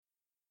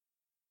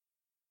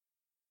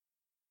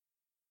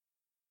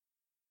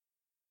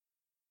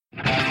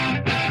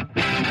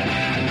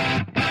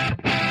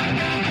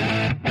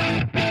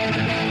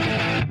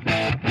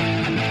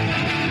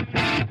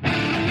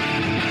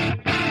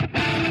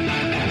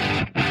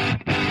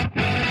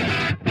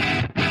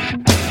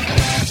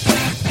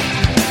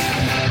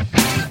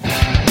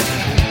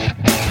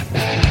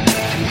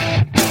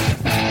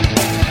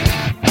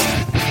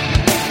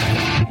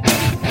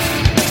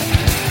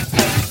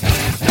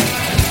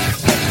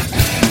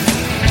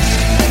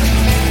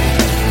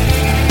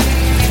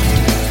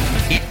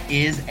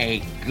is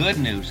a good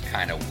news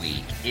kind of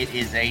week. It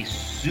is a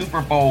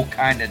Super Bowl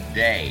kind of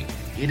day.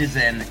 It is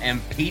an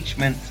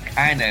impeachment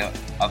kind of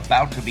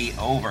about to be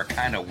over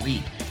kind of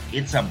week.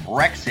 It's a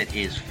Brexit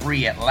is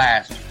free at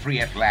last, free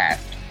at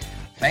last.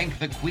 Thank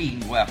the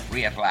Queen, we're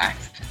free at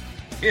last.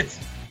 It's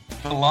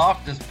the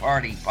Loftus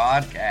Party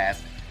podcast.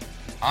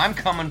 I'm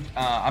coming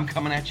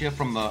at you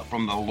from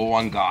the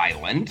Long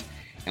Island,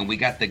 and we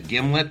got the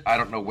Gimlet. I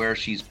don't know where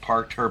she's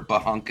parked her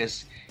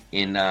bahunkus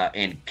in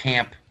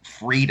Camp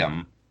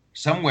Freedom,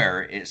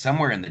 somewhere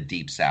in the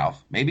deep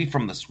south, maybe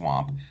from the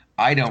swamp.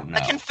 I don't know.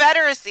 The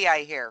Confederacy,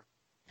 I hear.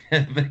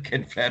 The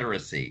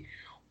Confederacy.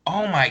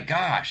 Oh my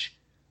gosh.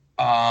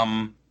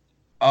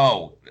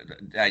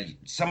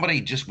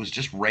 Somebody was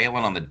just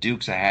railing on the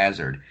Dukes of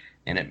Hazzard,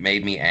 and it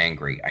made me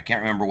angry. I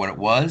can't remember what it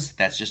was.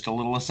 That's just a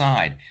little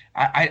aside.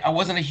 I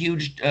wasn't a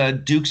huge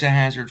Dukes of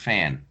Hazzard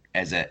fan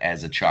as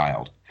a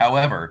child.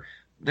 However,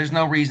 there's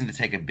no reason to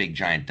take a big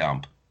giant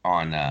dump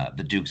on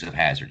the Dukes of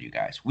Hazzard, you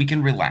guys. We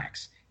can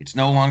relax. It's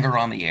no longer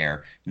on the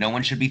air. No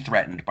one should be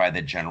threatened by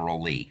the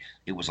General Lee.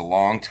 It was a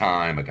long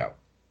time ago.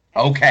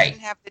 Okay. If you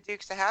didn't have the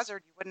Dukes of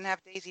Hazzard, you wouldn't have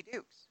Daisy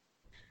Dukes.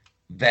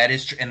 That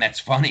is true, and that's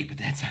funny, but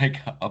that's like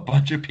a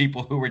bunch of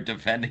people who were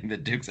defending the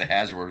Dukes of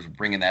Hazzard were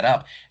bringing that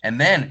up.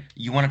 And then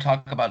you want to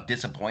talk about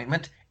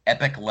disappointment,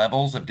 epic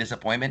levels of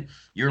disappointment.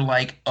 You're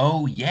like,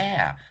 oh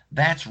yeah,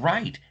 that's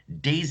right,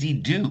 Daisy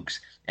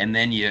Dukes. And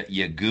then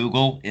you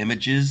Google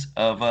images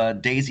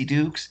of Daisy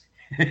Dukes,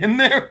 and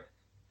they're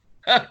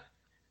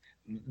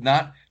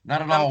not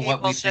at all what we think.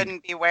 People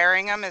shouldn't be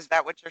wearing them. Is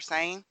that what you're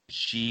saying?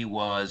 She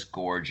was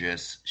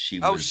gorgeous. She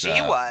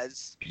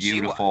was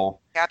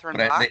beautiful. Catherine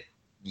Bach.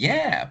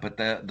 Yeah, but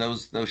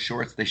those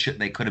shorts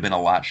they could have been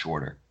a lot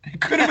shorter. They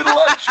could have been a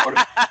lot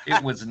shorter.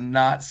 It was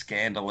not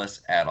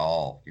scandalous at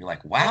all. You're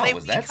like, wow,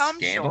 was that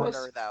scandalous?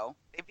 Shorter, though.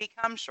 They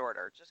become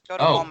shorter. Just go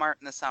to Walmart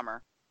in the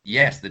summer.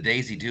 Yes, the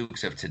Daisy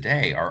Dukes of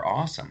today are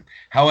awesome.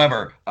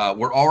 However,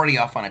 we're already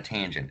off on a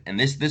tangent, and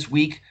this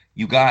week,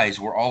 you guys,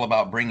 we're all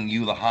about bringing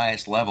you the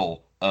highest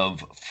level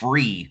of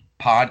free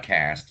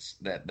podcasts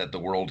that the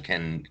world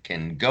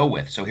can go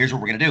with. So here's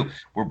what we're gonna do: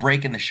 we're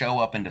breaking the show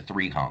up into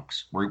three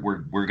hunks.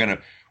 We're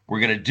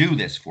gonna do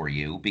this for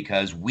you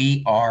because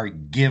we are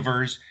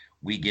givers.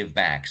 We give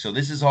back. So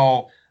this is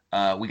all.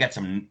 We got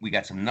some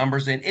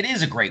numbers in. It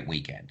is a great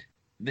weekend.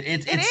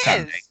 It's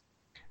Sunday.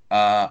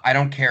 I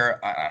don't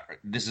care.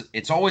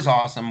 It's always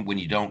awesome when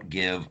you don't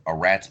give a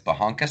rat's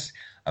bahunkus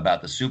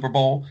about the Super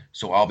Bowl.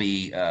 So I'll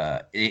be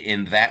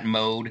in that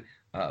mode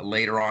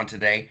later on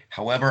today.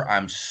 However,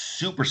 I'm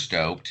super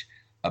stoked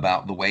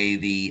about the way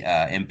the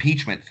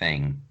impeachment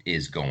thing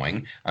is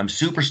going. I'm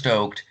super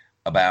stoked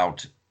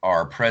about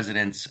our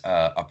president's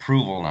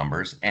approval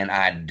numbers, and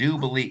I do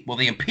believe,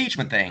 the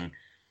impeachment thing,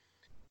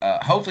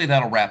 hopefully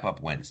that'll wrap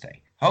up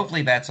Wednesday.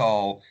 Hopefully that's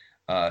all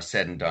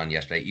said and done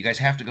yesterday. You guys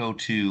have to go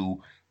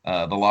to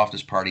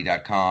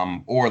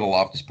theloftusparty.com or the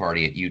Loftus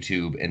Party at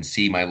YouTube and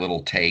see my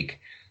little take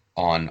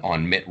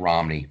on Mitt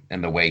Romney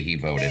and the way he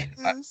voted.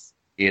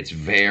 It's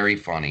very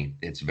funny.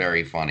 It's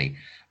very funny.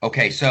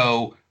 Okay,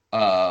 so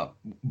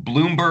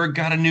Bloomberg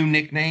got a new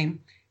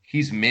nickname.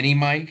 He's Mini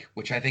Mike,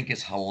 which I think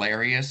is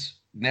hilarious.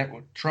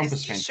 Trump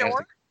is fantastic.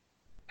 Short?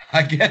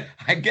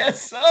 I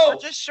guess so. Or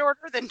just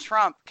shorter than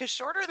Trump, because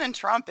shorter than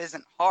Trump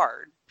isn't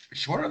hard.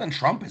 Shorter than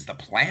Trump is the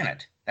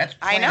planet. That's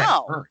planet I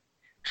know. Earth.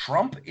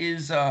 Trump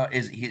is a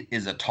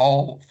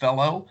tall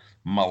fellow.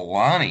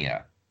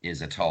 Melania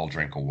is a tall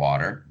drink of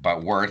water,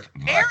 but worth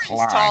the climb.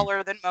 Barron's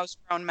taller than most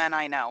grown men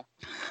I know.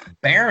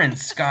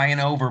 Barron's skying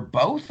over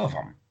both of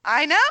them.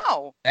 I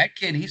know. That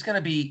kid, he's going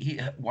to be,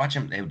 watch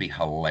him, it would be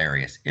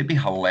hilarious. It'd be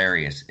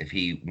hilarious if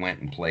he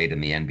went and played in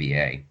the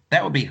NBA.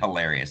 That would be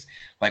hilarious.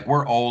 Like,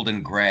 we're old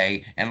and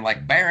gray, and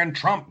like, Barron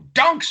Trump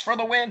dunks for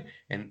the win,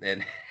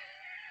 and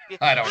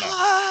I don't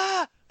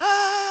know.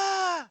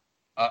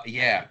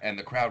 Yeah, and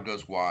the crowd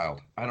goes wild.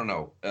 I don't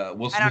know.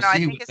 We'll see. I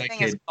think his thing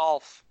is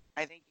golf.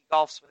 I think he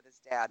golfs with his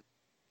dad.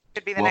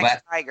 Could be the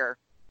next Tiger.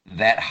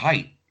 That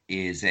height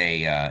is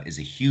a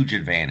huge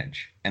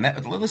advantage.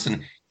 And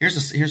listen,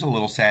 here's a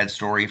little sad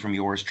story from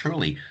yours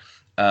truly.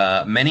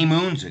 Many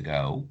moons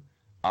ago,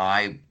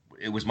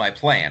 it was my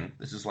plan.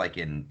 This is like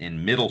in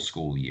middle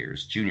school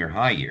years, junior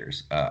high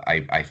years.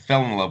 I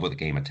fell in love with a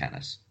game of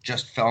tennis.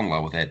 Just fell in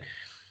love with it.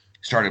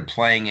 Started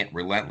playing it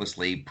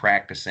relentlessly,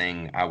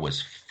 practicing. I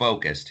was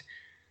focused,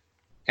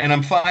 and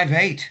I'm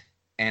 5'8",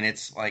 and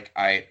it's like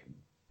I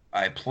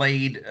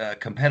played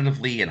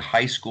competitively in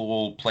high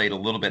school, played a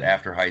little bit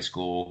after high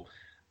school,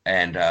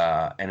 and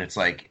it's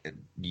like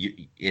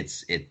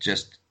it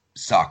just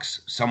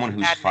sucks. Someone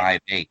who's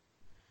 5'8",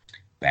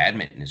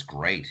 badminton is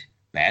great.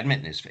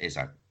 Badminton is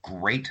a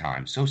great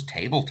time. So is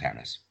table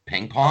tennis,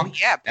 ping pong. Oh,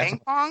 yeah, ping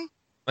pong.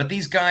 But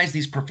these guys,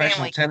 these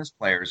professional tennis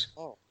players.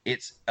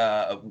 It's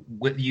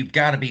you've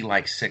got to be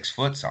like 6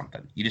 foot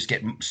something. You just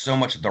get so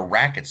much of the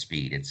racket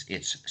speed.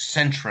 It's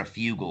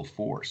centrifugal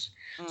force.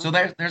 Mm-hmm. So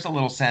there's a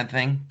little sad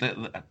thing.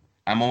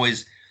 I'm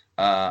always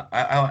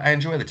I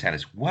enjoy the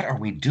tennis. What are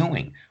we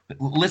doing?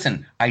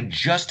 Listen, I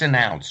just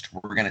announced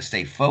we're going to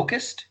stay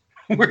focused.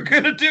 We're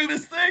going to do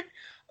this thing.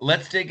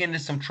 let's dig into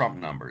some Trump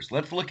numbers.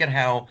 Let's look at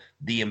how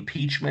the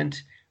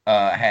impeachment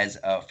has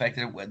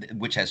affected,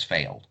 which has It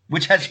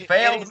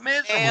failed has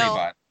miserably,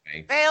 by the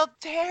way. failed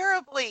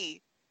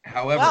terribly.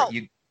 However, Well,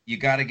 you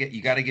gotta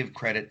give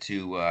credit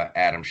to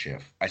Adam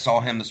Schiff. I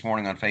saw him this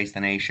morning on Face the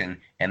Nation,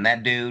 and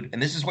that dude.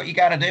 And this is what you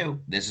got to do.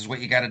 This is what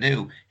you got to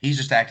do. He's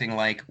just acting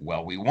like,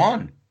 well, we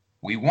won.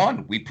 We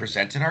won. We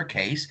presented our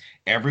case.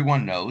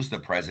 Everyone knows the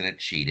president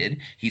cheated.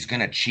 He's going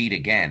to cheat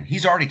again.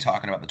 He's already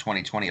talking about the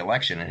 2020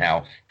 election and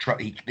how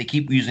they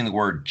keep using the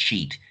word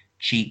cheat,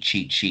 cheat,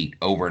 cheat, cheat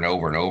over and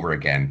over and over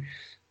again,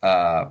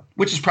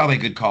 which is probably a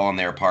good call on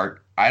their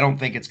part. I don't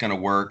think it's going to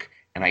work,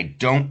 and I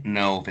don't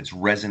know if it's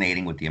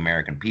resonating with the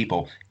American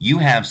people. You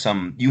have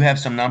some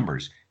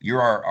numbers.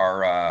 You're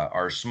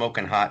our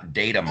smoking hot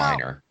data well,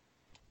 miner.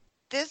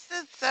 this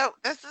is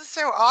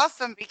so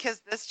awesome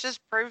because this just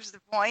proves the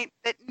point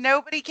that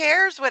nobody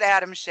cares what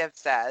Adam Schiff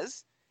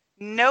says.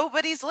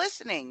 Nobody's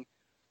listening.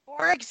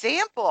 For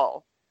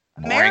example,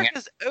 Bring it.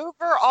 America's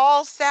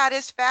overall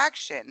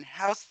satisfaction,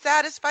 how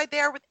satisfied they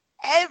are with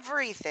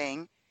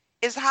everything,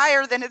 is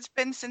higher than it's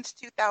been since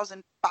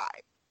 2005.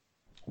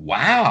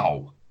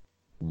 Wow.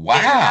 Isn't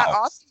that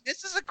Wow. awesome?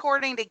 This is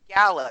according to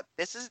Gallup.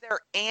 This is their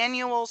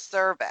annual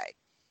survey.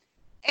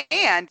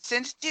 And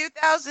since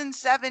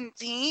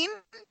 2017,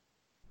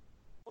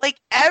 like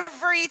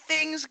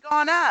everything's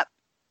gone up.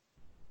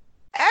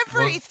 Well,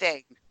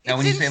 Everything. now, It's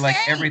when you say like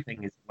insane.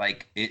 everything, is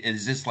like,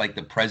 is this like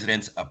the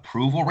president's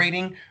approval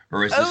rating,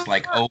 or is this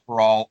like Over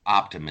overall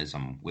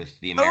optimism with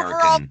the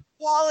overall American?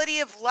 quality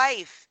of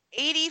life,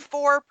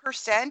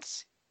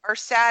 84% are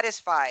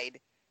satisfied.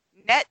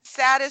 Net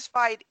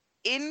satisfied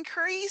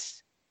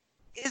increase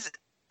is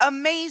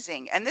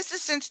amazing. And this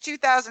is since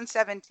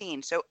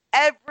 2017. So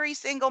every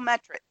single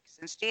metric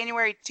since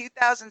January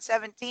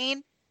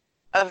 2017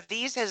 of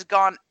these has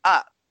gone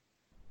up.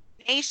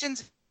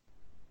 Nation's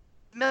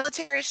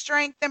military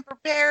strength and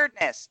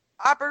preparedness,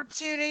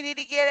 opportunity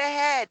to get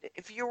ahead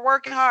if you're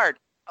working hard,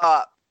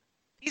 up.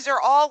 These are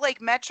all like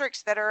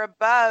metrics that are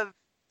above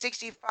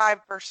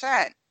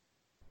 65%.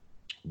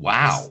 The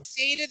Wow.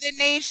 state of the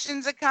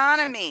nation's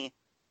economy,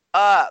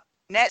 up.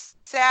 Net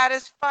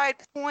satisfied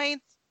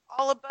points,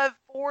 all above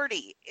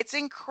 40. It's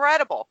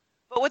incredible.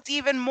 But what's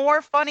even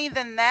more funny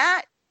than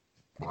that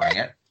Bring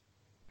it.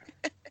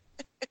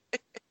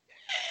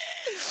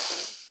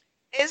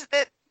 is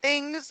that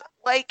things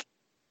like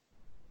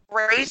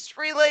race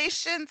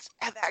relations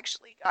have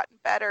actually gotten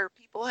better.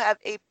 People have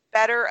a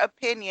better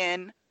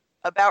opinion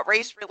about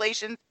race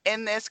relations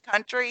in this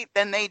country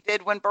than they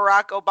did when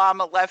Barack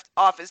Obama left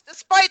office,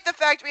 despite the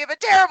fact we have a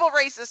terrible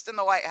racist in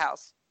the White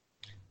House.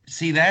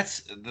 See, that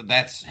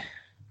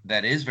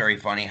is very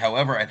funny.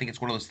 However, I think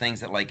it's one of those things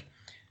that like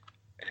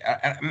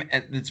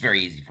it's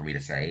very easy for me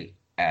to say.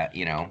 I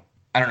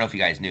don't know if you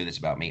guys knew this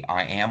about me.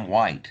 I am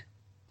white.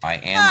 I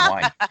am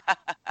white.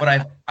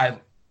 But I've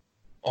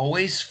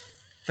always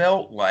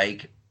felt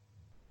like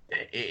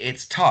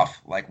it's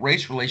tough. Like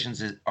race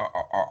relations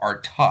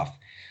are tough.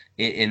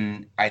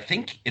 I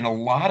think in a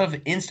lot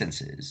of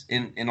instances,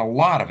 in a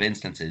lot of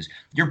instances,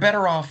 you're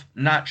better off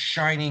not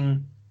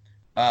shining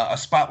a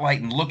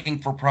spotlight and looking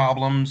for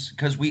problems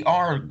because we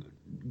are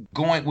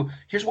going.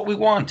 Here's what we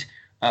want.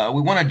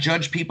 We want to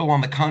judge people on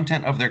the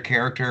content of their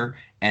character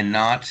and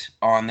not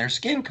on their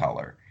skin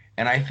color.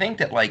 And I think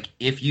that like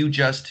if you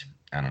just,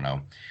 I don't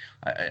know,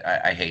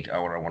 I hate, I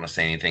don't want to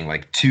say anything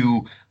like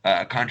too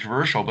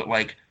controversial, but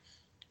like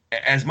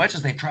as much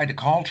as they've tried to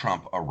call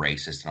Trump a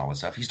racist and all this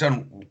stuff, he's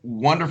done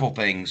wonderful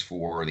things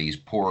for these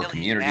poorer Really bad at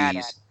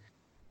communities.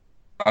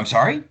 I'm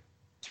sorry?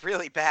 It's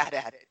really bad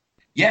at it.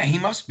 Yeah, he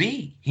must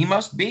be. He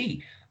must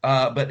be.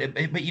 But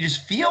you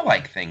just feel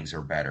like things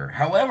are better.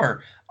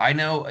 However, I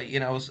know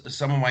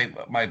some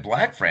of my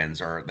black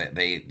friends are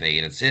they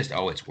insist,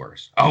 oh, it's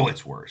worse, oh,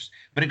 it's worse.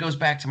 But it goes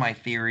back to my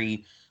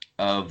theory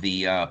of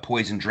the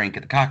poison drink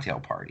at the cocktail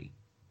party,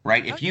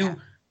 right? Oh yeah.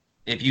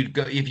 If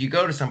you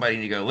go to somebody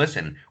and you go,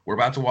 listen, we're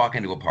about to walk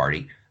into a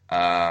party,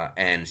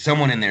 and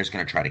someone in there is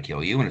going to try to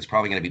kill you, and it's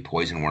probably going to be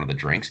poison in one of the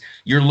drinks.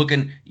 You're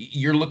looking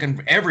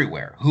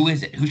everywhere. Who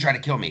is it? Who's trying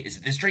to kill me? Is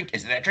it this drink?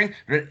 Is it that drink?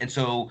 And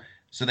so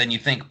then you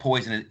think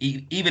poison,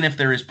 even if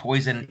there is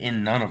poison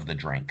in none of the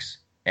drinks,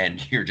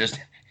 and you're just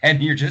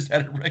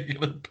at a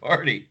regular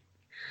party.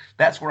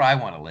 That's where I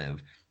want to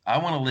live. I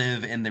want to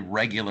live in the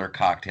regular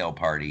cocktail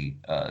party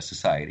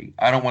society.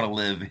 I don't want to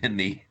live in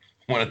the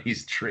one of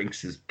these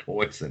drinks is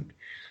poison.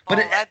 But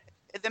Well, that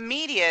the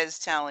media is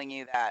telling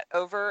you that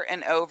over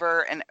and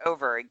over and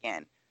over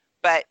again.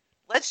 But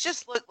let's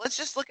just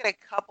look at a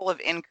couple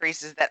of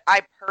increases that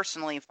I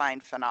personally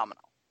find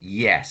phenomenal.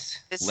 yes,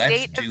 The let's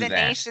state of do the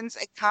that. nation's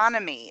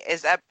economy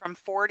is up from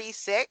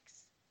 46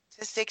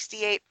 to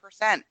 68%,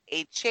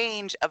 a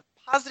change of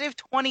positive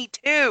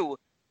 22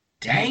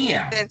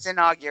 Damn. since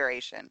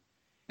inauguration.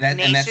 That's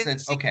Nation's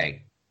since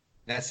okay.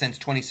 That's since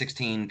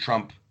 2016.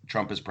 Trump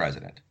is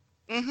president.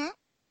 mm-hmm,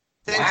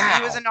 since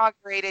he was Wow.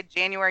 inaugurated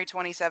January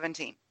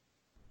 2017.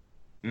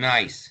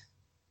 Nice.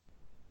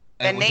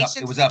 The It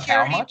nation's was up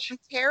how security much? from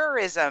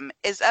terrorism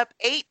is up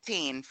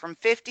 18 from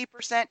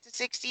 50% to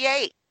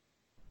 68.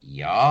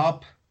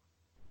 Yup.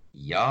 The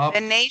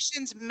Yup.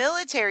 nation's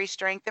military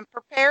strength and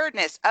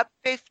preparedness up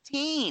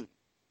 15.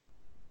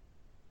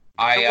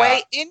 The I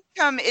way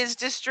income is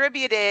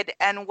distributed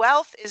and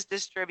wealth is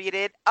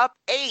distributed up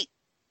 8.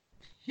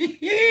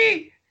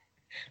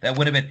 that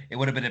would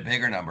have been a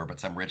bigger number, but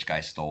some rich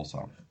guy stole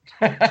some.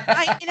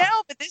 I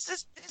know, but this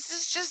is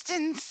just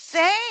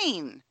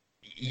insane.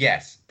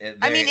 Yes,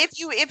 I mean, they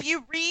if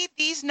you read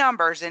these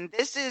numbers, and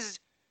this is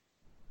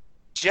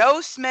Joe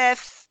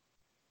Smith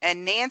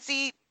and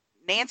Nancy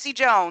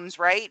Jones,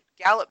 right?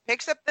 Gallup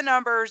picks up the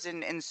numbers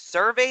and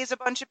surveys a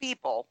bunch of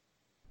people.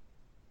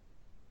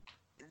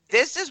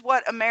 This is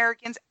what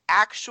Americans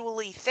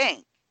actually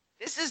think.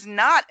 This is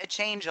not a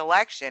change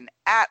election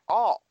at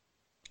all.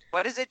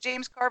 What is it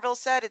James Carville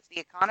said? It's the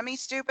economy,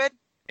 stupid?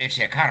 It's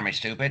the economy,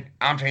 stupid.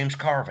 I'm James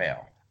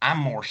Carville. I'm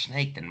more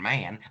snake than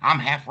man. I'm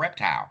half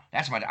reptile.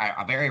 That's why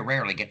I very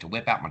rarely get to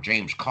whip out my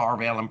James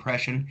Carville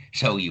impression.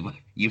 So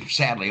you've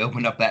sadly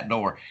opened up that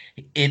door.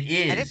 It I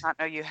did is. not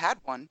know you had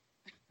one.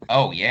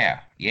 Oh yeah,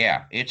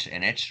 yeah. It's.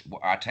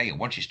 I tell you,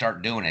 once you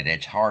start doing it,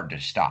 it's hard to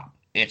stop.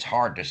 It's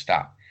hard to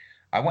stop.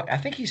 I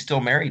think he's still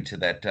married to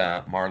that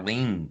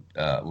Marlene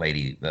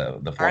lady, the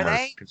Are former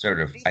they?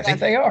 conservative. She I think left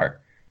they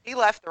are. she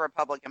left the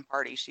Republican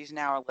Party. She's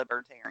now a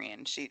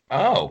libertarian.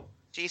 Oh,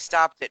 She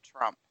stopped at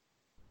Trump.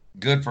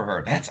 good for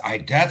her.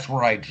 That's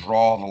where I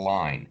draw the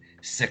line.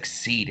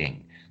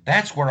 Succeeding.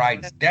 That's where I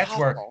That's that's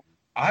where awful.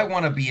 I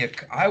want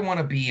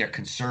to be a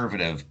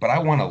conservative, but I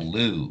want to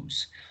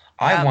lose.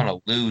 I Yep. want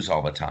to lose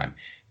all the time.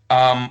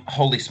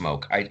 Holy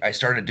smoke. I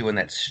started doing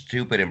that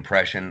stupid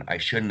impression. I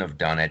shouldn't have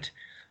done it.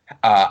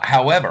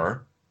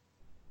 However,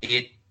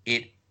 it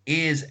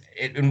is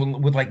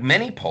and with like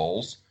many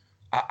polls,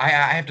 I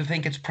have to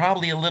think it's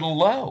probably a little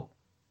low.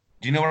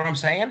 Do you know what I'm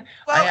saying? I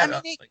Well, I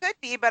have mean, it could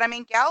be, but I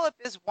mean, Gallup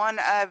is one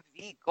of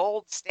the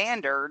gold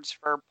standards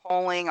for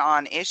polling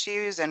on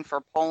issues and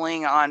for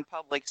polling on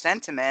public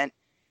sentiment,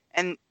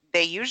 and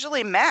they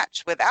usually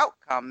match with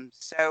outcomes.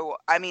 So,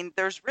 I mean,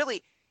 there's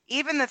really,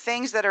 even the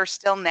things that are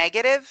still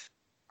negative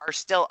are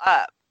still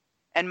up.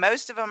 And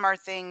most of them are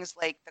things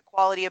like the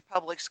quality of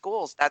public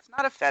schools. That's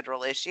not a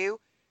federal issue,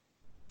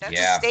 that's a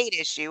yeah. state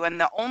issue. And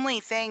the only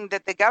thing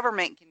that the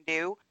government can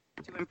do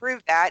to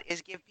improve that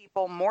is give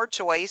people more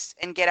choice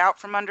and get out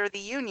from under the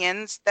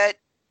unions that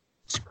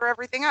screw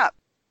everything up.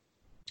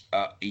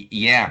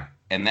 Yeah,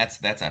 and that's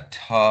a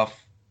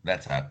tough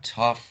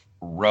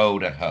row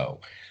to hoe.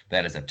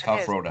 That is a It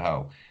tough is. row to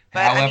hoe. But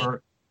I mean,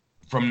 However,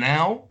 from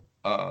now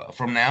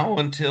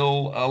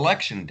until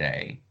election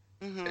day,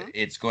 hmm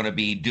it's going to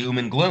be doom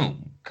and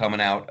gloom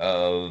coming out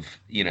of,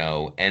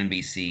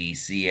 NBC,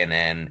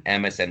 CNN,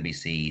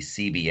 MSNBC,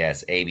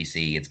 CBS,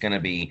 ABC. It's going to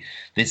be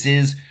this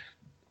is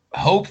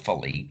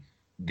hopefully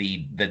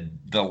the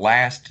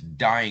last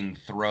dying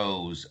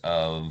throes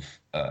of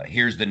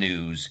here's the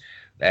news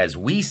as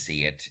we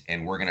see it,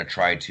 and we're going to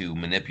try to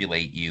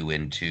manipulate you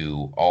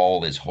into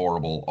all is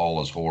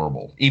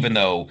horrible, even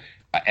though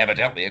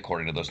evidently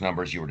according to those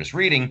numbers you were just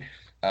reading,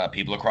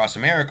 people across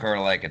America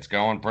are like it's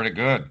going pretty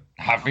good.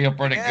 I feel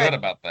pretty pretty good good.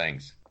 about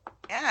things.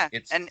 Yeah.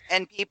 It's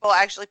And people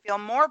actually feel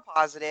more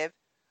positive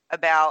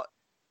about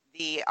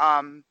the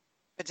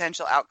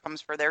potential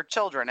outcomes for their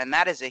children. And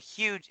that is a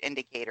huge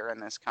indicator in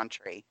this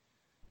country.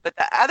 But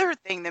the other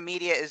thing the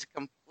media is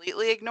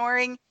completely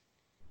ignoring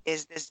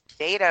is this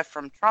data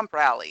from Trump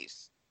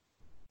rallies.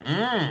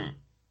 mm,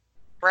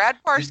 Brad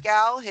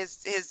Parscale,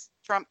 his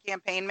Trump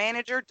campaign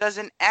manager, does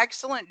an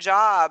excellent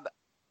job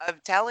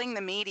of telling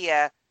the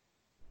media,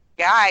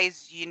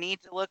 guys, you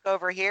need to look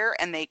over here,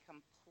 and they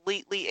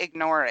completely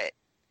ignore it.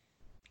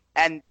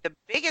 And the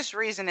biggest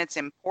reason it's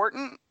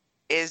important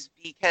is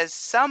because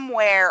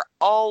somewhere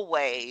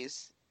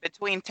always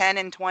between 10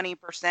 and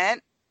 20%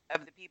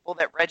 of the people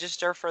that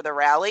register for the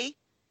rally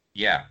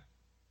yeah.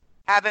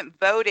 haven't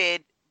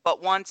voted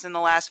but once in the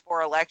last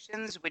 4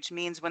 elections, which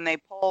means when they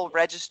poll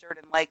registered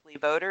and likely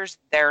voters,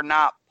 they're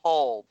not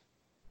polled.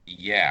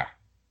 Yeah,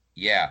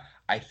 yeah.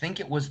 I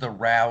think it was the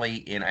rally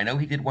in. I know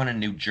he did one in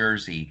New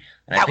Jersey,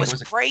 and I That think it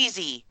was was.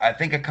 crazy. I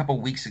think a couple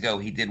weeks ago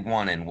he did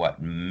one in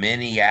what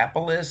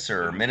Minneapolis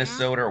or Mm-hmm.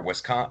 Minnesota or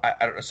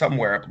Wisconsin,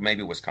 somewhere up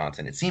maybe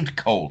Wisconsin. It seemed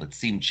cold. It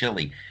seemed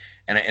chilly,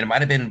 and it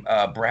might have been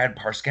Brad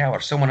Parscale or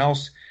someone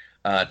else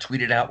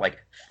tweeted out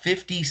like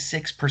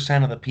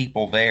 56% of the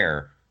people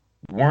there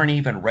weren't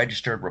even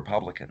registered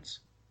Republicans.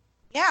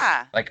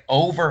 Yeah. Like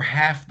over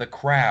half the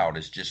crowd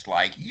is just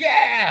like,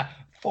 yeah,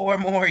 4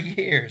 more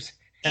years.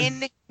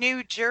 And In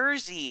New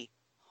Jersey,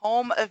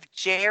 home of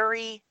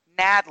Jerry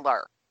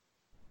Nadler.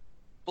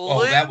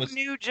 oh, that Blue, was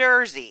New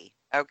Jersey.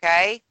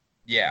 Okay.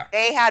 yeah,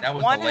 They had that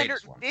was the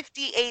latest one.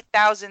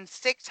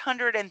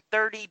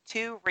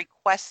 158,632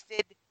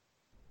 requested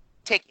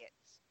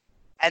tickets,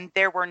 and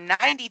there were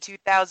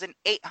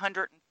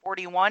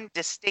 92,841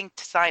 distinct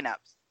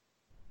signups.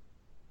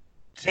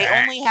 They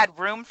Dang. only had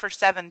room for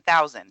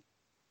 7,000.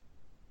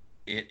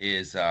 It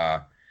is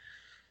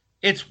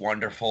it's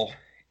wonderful.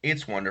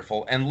 It's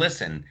wonderful. And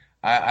listen,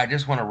 I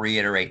just want to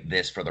reiterate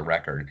this for the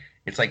record.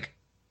 It's like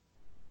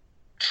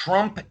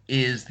Trump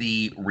is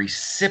the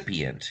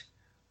recipient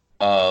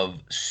of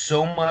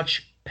so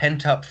much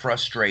pent up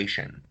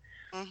frustration,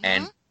 Mm-hmm.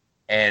 and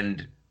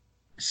and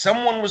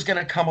someone was going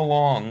to come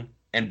along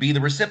and be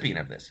the recipient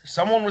of this.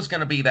 Someone was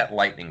going to be that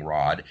lightning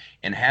rod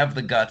and have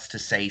the guts to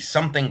say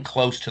something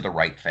close to the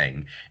right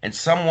thing. And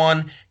so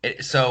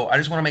I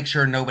just want to make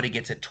sure nobody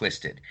gets it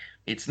twisted.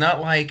 It's not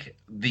like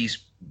these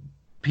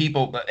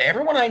people,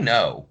 everyone I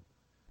know,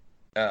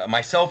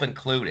 myself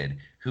included,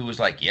 who was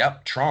like,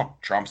 "Yep,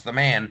 Trump's the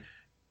man."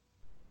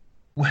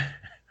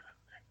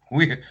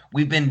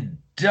 We've been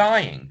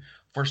dying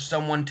for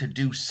someone to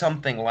do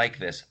something like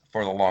this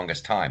for the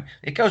longest time.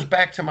 It goes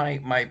back to my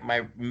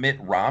Mitt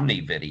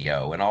Romney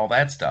video and all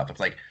that stuff. It's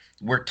like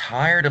we're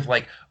tired of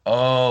like,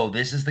 oh,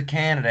 this is the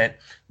candidate,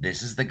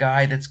 this is the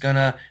guy that's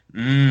gonna,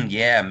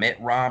 yeah, Mitt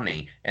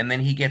Romney, and then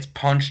he gets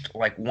punched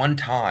like one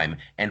time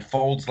and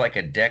folds like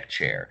a deck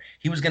chair.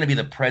 He was gonna be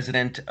the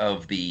president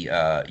of the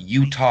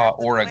Utah Tigers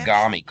and women.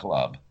 Origami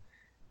Club.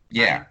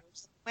 Yeah,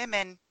 Tigers and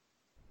women.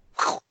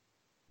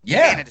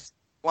 yeah, Canada's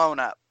blown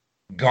up.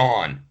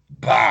 gone, Gone.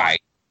 bye.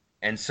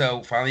 And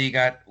so finally you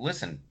got,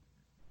 listen,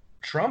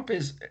 Trump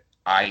is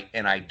I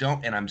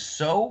don't and I'm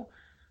so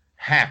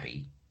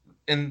happy,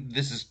 and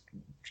this is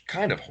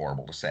kind of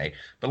horrible to say,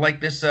 but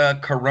like this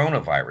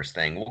coronavirus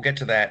thing, we'll get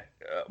to that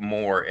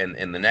more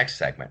in the next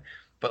segment.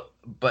 But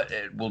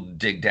we'll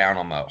dig down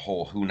on the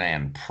whole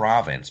Hunan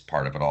province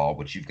part of it all,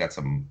 which you've got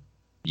some,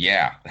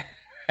 yeah.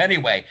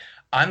 Anyway,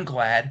 I'm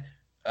glad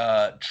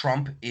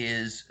Trump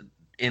is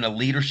in a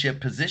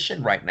leadership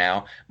position right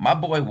now. My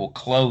boy will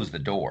close the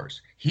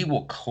doors. He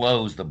will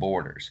close the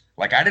borders.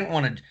 Like I didn't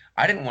want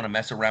to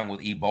mess around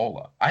with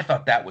Ebola. I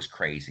thought that was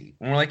crazy.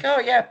 And we're like, oh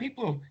yeah,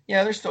 people,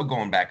 yeah, they're still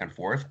going back and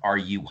forth. Are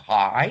you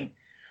high?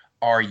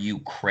 Are you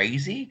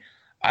crazy?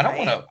 I don't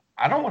want Right? to.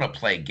 I don't want to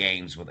play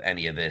games with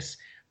any of this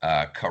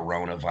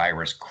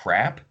coronavirus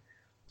crap.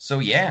 So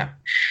yeah,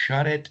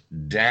 shut it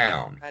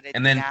down. Shut it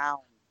And then down.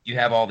 you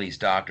have all these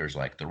doctors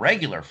like the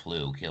regular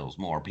flu kills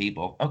more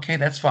people. Okay,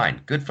 that's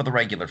fine. Good for the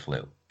regular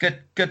flu.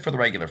 Good for the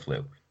regular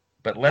flu.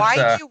 But let's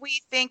Why do we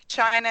think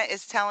China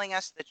is telling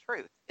us the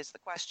truth is the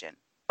question.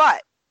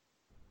 But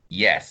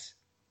yes.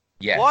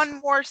 Yes. one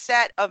more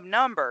set of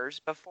numbers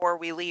before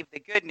we leave the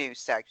good news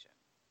section.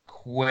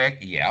 Quick,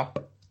 yep.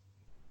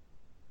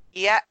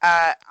 Yeah,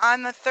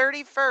 on the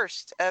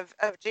 31st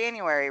of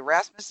January,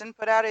 Rasmussen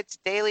put out its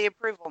daily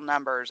approval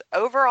numbers.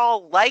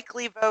 Overall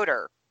likely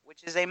voter,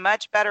 which is a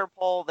much better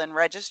poll than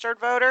registered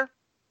voter,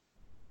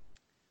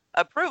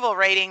 approval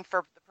rating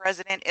for the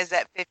president is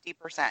at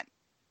 50%.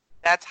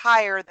 That's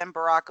higher than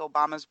Barack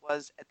Obama's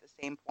was at the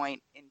same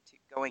point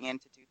going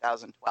into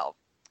 2012.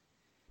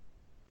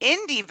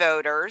 Indie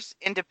voters,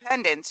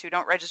 independents who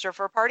don't register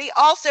for a party,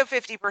 also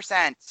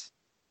 50%.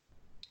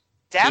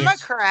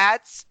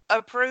 Democrats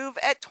approve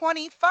at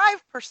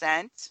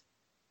 25%,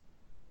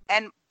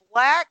 and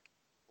black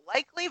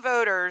likely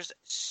voters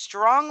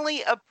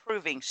strongly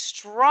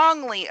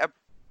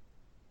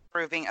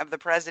approving of the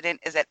president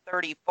is at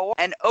 34,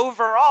 and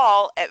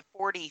overall at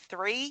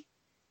 43,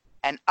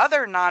 and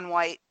other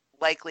non-white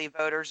likely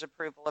voters'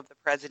 approval of the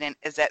president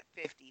is at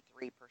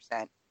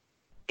 53%.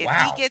 If he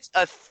Wow. gets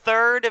a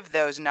third of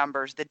those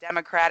numbers, the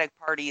Democratic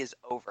Party is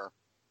over.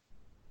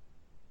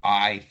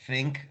 I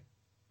think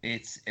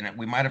and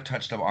we might have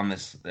touched up on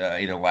this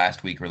either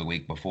last week or the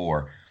week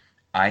before.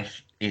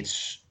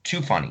 It's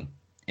too funny.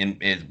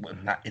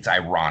 It's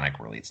ironic,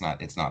 really. It's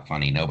not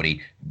funny.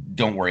 Nobody,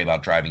 don't worry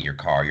about driving your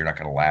car. You're not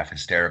going to laugh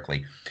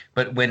hysterically.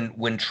 But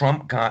when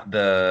Trump got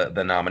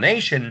the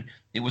nomination,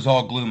 it was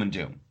all gloom and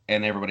doom,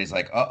 and everybody's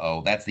like,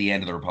 "Uh-oh, that's the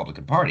end of the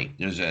Republican Party.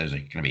 There's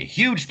going to be a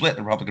huge split in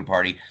the Republican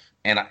Party."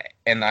 And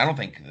I don't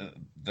think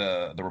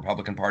the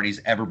Republican Party's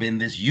ever been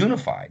this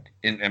unified.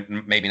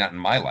 And maybe not in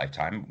my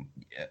lifetime,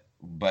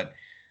 but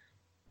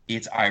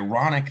it's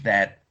ironic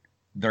that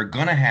they're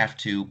going to have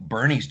to.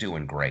 Bernie's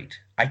doing great.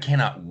 I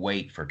cannot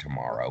wait for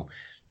tomorrow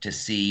to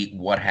see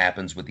what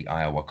happens with the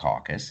Iowa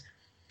caucus.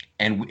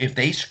 And if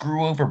they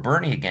screw over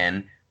Bernie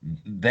again,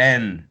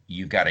 then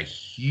you've got a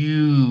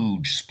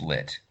huge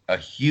split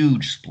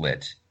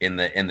in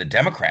the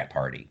Democrat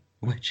Party,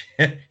 which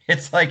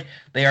it's like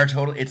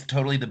it's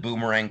totally the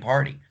boomerang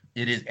party.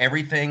 It is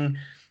everything,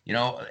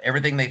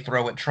 everything they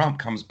throw at Trump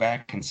comes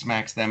back and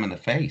smacks them in the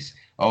face.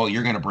 Oh,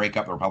 you're going to break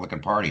up the Republican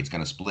Party. It's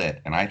going to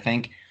split. And I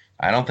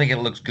don't think it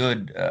looks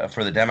good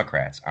for the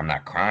Democrats. I'm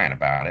not crying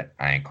about it.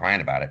 I ain't crying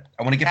about it.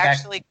 I want to It's get back.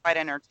 actually quite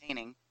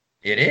entertaining.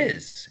 It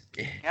is.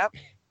 Yep.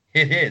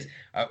 It is.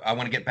 I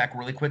want to get back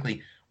really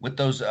quickly with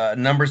those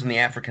numbers in the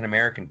African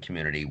American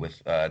community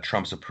with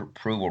Trump's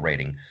approval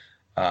rating.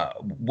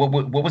 What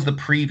was the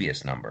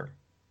previous number?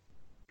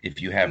 If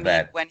you You have mean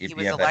that, when if he you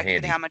was have that elected,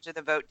 handy. how much of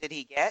the vote did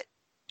he get?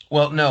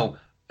 Well, no,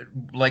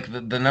 like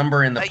the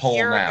number in the poll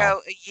now.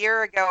 A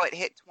year ago, it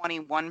hit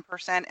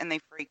 21%, and they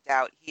freaked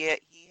out. He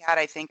had,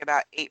 I think,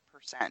 about 8%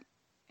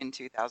 in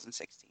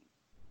 2016.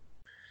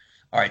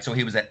 All right, so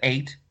he was at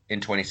 8 in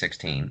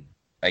 2016.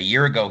 A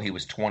year ago, he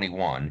was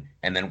 21.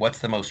 And then what's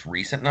the most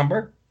recent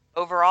number?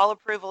 Overall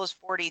approval is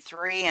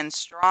 43, and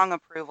strong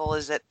approval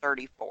is at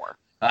 34.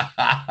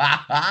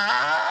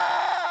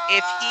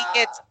 If he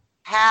gets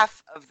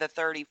half of the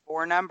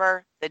 34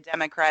 number, the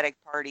Democratic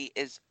Party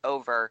is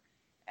over.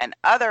 And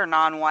other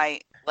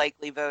non-white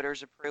likely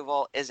voters'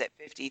 approval is at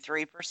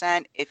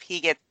 53%. If he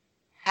gets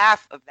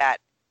half of that,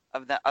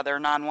 of the other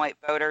non-white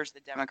voters, the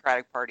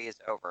Democratic Party is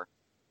over.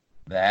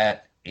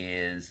 That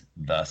is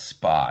the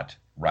spot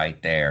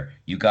right there.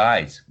 You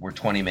guys, we're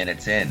 20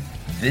 minutes in.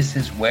 This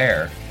is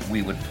where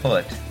we would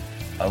put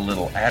a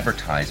little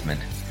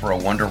advertisement for a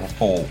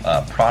wonderful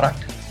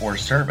product or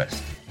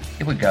service.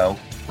 It would go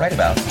right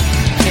about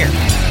here.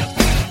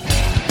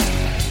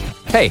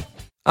 Hey,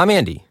 I'm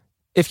Andy.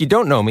 If you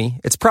don't know me,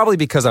 it's probably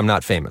because I'm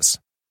not famous.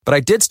 But I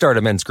did start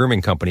a men's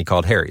grooming company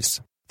called Harry's.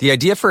 The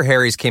idea for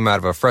Harry's came out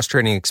of a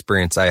frustrating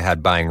experience I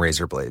had buying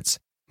razor blades.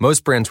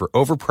 Most brands were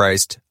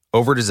overpriced,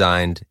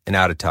 over-designed, and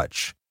out of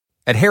touch.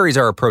 At Harry's,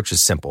 our approach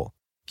is simple.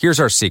 Here's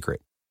our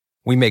secret.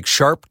 We make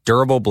sharp,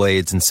 durable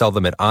blades and sell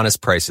them at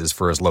honest prices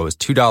for as low as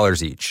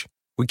 $2 each.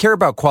 We care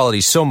about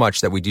quality so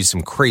much that we do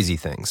some crazy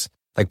things,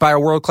 like buy a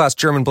world-class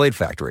German blade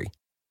factory.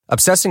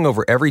 Obsessing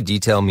over every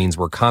detail means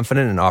we're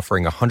confident in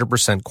offering a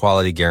 100%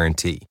 quality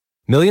guarantee.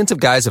 Millions of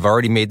guys have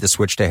already made the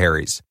switch to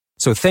Harry's,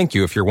 so thank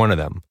you if you're one of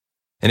them.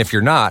 And if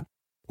you're not,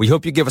 we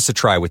hope you give us a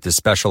try with this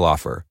special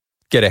offer.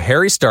 Get a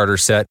Harry starter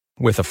set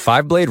with a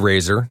 5-blade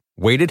razor,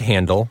 weighted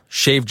handle,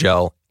 shave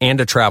gel,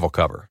 and a travel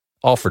cover,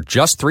 all for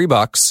just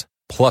 $3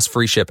 plus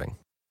free shipping.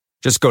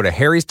 Just go to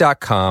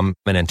harrys.com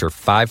and enter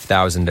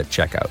 5000 at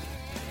checkout.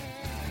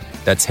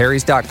 That's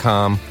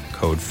harrys.com,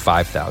 code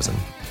 5000.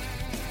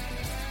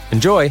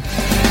 Enjoy.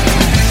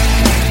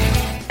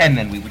 And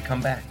then we would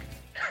come back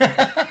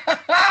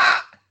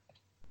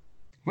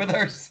with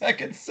our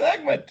second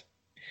segment.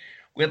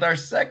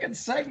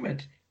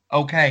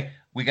 Okay,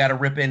 we got to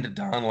rip into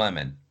Don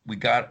Lemon.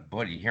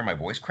 Boy, do you hear my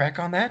voice crack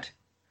on that?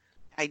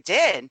 I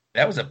did.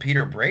 That was a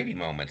Peter Brady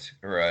moment.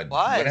 Or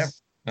Was.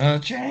 whatever.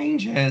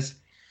 Changes.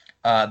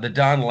 The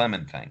Don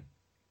Lemon thing.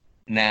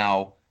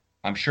 Now,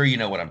 I'm sure you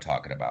know what I'm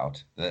talking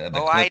about.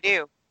 I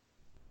do.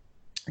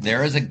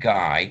 There is a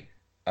guy,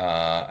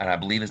 and I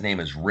believe his name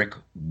is Rick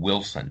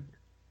Wilson.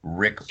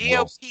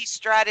 GOP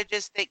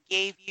strategist that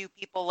gave you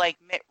people like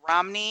Mitt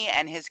Romney,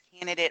 and his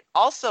candidate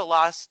also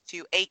lost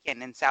to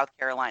Aiken in South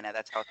Carolina.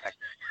 That's how effective.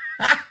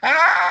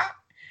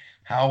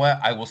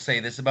 I will say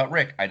this about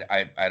Rick.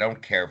 I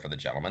don't care for the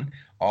gentleman.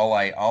 All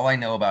I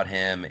know about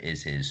him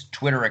is his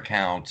Twitter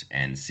account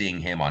and seeing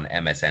him on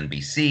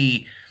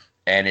MSNBC.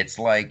 And it's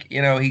like,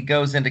 he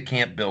goes into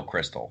Camp Bill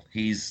Kristol.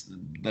 He's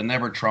the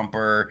never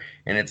Trumper.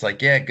 And it's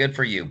like, yeah, good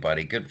for you,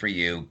 buddy. Good for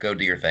you. Go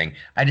do your thing.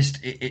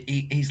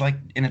 He's like,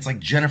 and it's like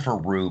Jennifer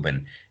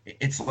Rubin.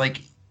 It's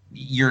like,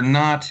 you're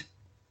not,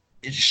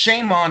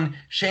 shame on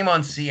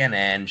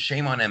CNN,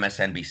 shame on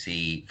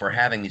MSNBC for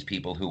having these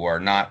people who are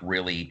not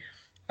really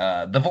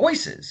the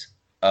voices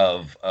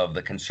of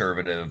the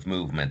conservative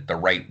movement, the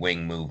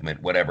right-wing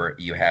movement, whatever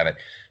you have it.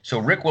 So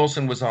Rick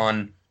Wilson was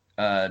on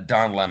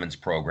Don Lemon's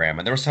program,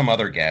 and there was some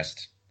other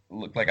guest,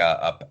 looked like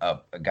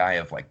a guy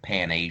of like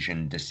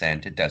Pan-Asian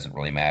descent. It doesn't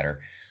really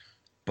matter.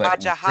 But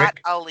Wajahat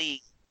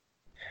Ali.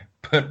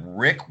 But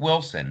Rick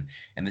Wilson,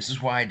 and this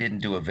is why I didn't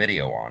do a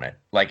video on it.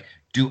 Like,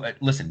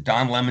 listen,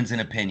 Don Lemon's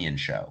an opinion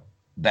show.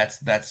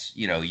 That's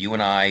you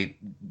and I,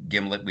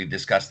 Gimlet, we've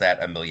discussed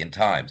that a million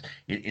times.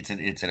 It's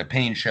an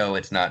opinion show.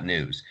 It's not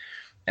news.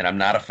 And I'm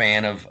not a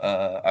fan of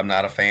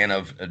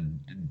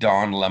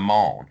Don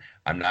Lemon.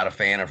 I'm not a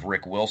fan of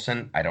Rick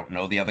Wilson. I don't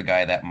know the other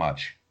guy that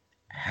much.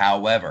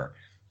 However,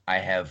 I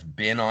have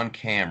been on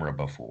camera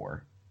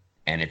before,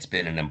 and it's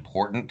been an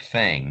important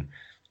thing,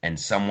 and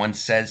someone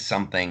says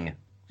something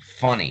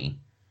funny,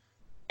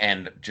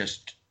 and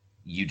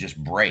you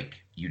just break.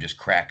 You just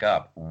crack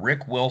up.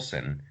 Rick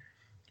Wilson,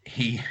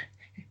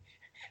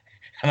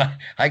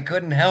 I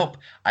couldn't help.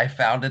 I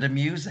found it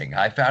amusing.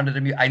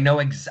 I know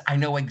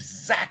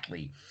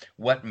exactly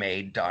what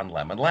made Don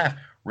Lemon laugh.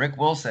 Rick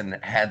Wilson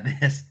had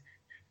this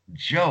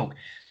joke.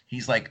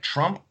 He's like,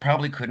 Trump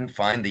probably couldn't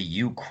find the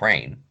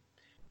Ukraine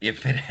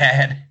if it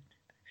had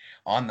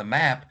on the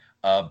map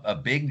a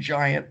big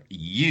giant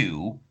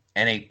U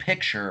and a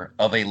picture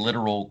of a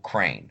literal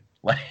crane.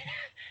 Like,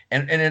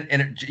 and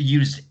it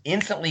used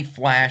instantly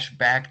flash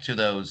back to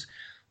those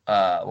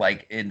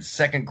like in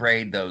second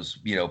grade, those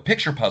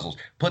picture puzzles.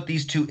 Put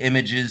these two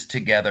images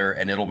together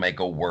and it'll make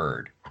a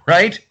word,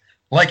 right?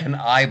 Like an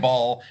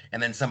eyeball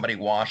and then somebody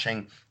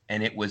washing.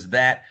 And it was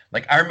that,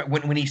 like, I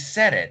remember when he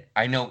said it,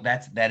 I know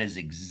that is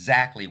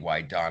exactly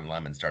why Don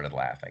Lemon started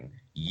laughing.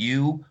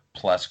 U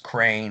plus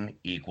crane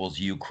equals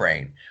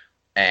Ukraine.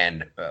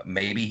 And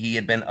maybe he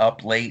had been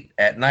up late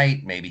at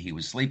night. Maybe he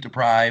was sleep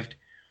deprived.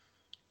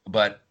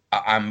 But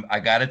I'm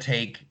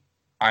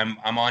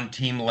on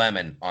Team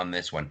Lemon on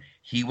this one.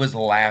 He was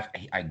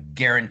laughing. I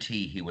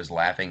guarantee he was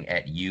laughing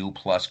at U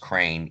plus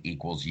crane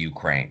equals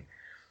Ukraine.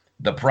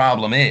 The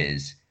problem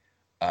is,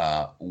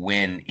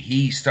 when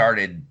he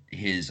started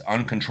his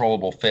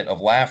uncontrollable fit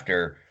of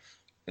laughter,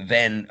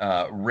 then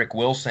Rick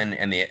Wilson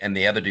and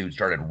the other dude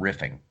started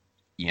riffing.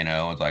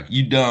 It's like,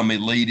 you dumb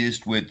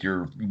elitist with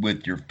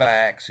your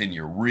facts and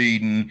your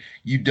reading,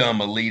 you dumb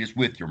elitist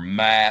with your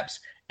maps,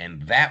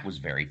 and that was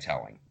very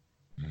telling.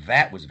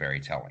 That was very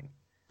telling.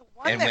 The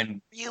one And that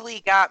when, really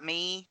got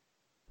me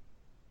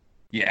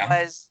yeah,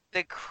 was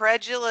the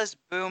credulous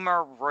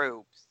boomer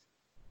Rubes.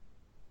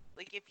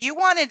 Like, if you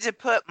wanted to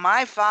put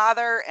my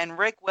father and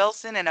Rick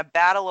Wilson in a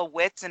battle of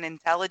wits and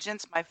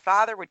intelligence, my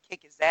father would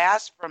kick his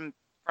ass from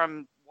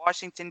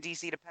Washington,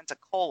 D.C. to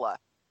Pensacola.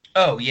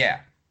 oh,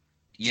 yeah,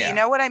 Do you yeah,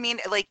 know what I mean?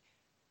 Like,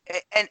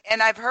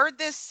 and I've heard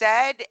this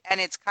said, and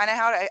it's kind of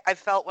how I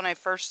felt when I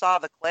first saw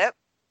the clip,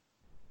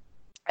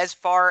 as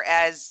far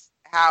as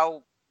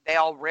how they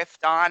all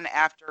riffed on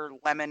after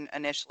Lemon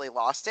initially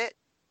lost it,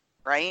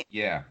 right?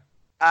 yeah.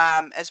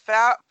 As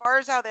far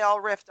as how they all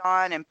riffed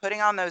on and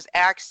putting on those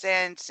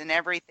accents and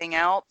everything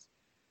else,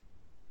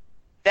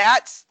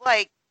 that's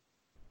like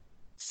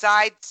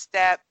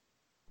sidestep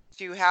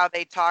to how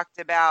they talked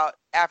about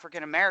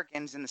African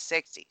Americans in the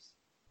 60s.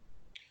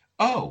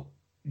 Oh,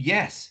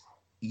 yes.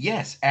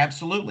 Yes,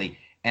 absolutely.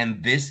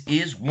 And this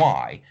is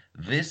why,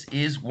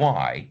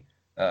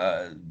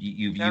 They're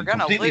you've going to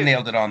completely lose.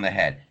 nailed it on the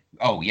head.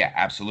 Oh, yeah,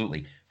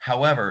 absolutely.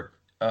 However,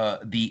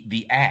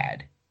 the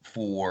ad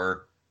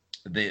for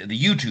the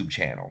YouTube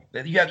channel,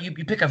 you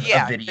pick a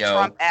Yeah, the video.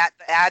 Trump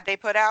ad they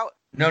put out.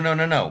 No.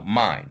 Oh,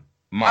 Mine.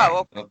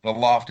 okay. The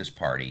Loftus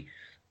Party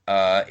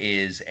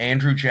is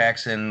Andrew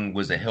Jackson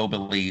was a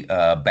hillbilly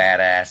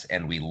badass,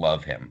 and we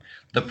love him.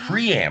 Mm-hmm.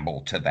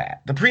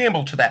 The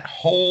preamble to that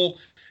whole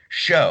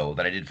show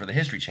that I did for the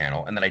History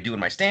Channel and that I do in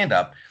my stand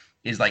up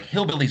is like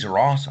hillbillies are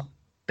awesome.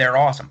 They're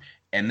awesome.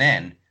 And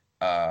then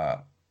uh,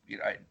 you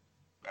know,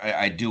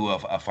 I do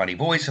a funny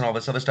voice and all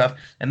this other stuff,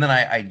 and then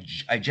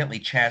I gently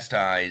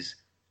chastise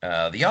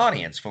the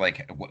audience for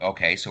like,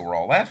 okay, so we're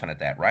all laughing at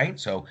that, right?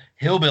 So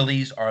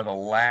hillbillies are the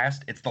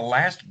last. It's the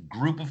last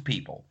group of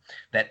people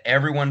that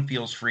everyone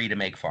feels free to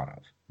make fun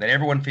of. That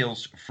everyone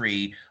feels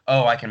free.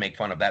 Oh, I can make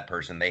fun of that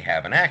person. They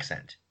have an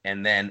accent,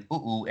 and then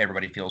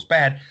everybody feels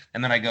bad.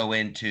 And then I go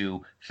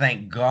into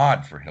thank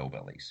God for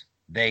hillbillies.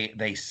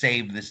 They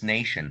saved this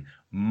nation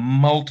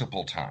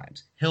multiple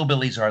times.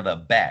 Hillbillies are the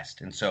best,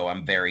 and so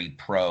I'm very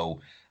pro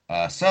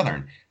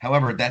Southern.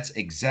 However, that's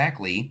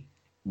exactly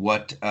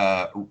what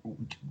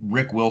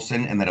Rick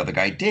Wilson and that other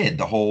guy did.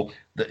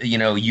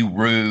 You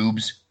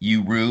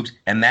rubes,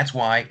 and that's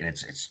why. And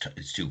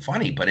it's too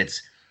funny, but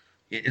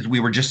we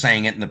were just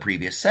saying it in the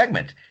previous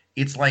segment.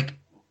 It's like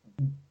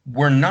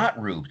we're not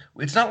rubes.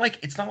 It's not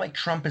like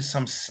Trump is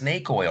some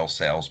snake oil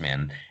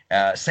salesman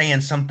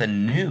saying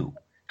something new.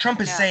 Trump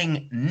is No.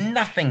 saying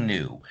nothing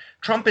new.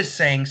 Trump is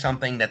saying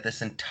something that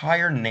this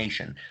entire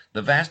nation,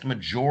 the vast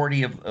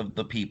majority of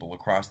the people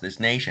across this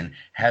nation,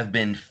 have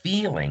been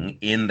feeling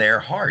in their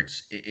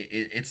hearts.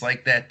 It's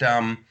like that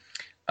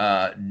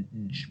uh,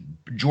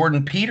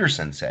 Jordan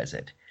Peterson says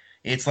it.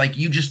 It's like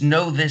you just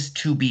know this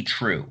to be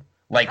true.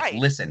 Like, Right.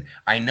 listen,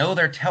 I know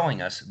they're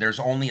telling us there's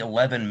only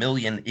 11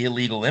 million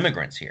illegal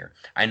immigrants here.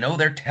 I know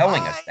they're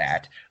telling us What?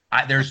 that.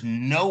 There's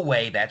no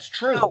way that's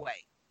No true.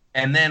 way.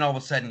 And then all of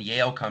a sudden,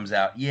 Yale comes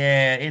out.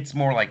 Yeah, it's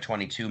more like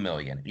 22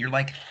 million. You're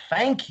like,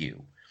 thank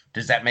you.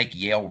 Does that make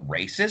Yale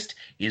racist?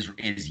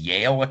 Is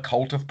Yale a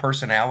cult of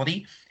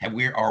personality?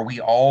 Are we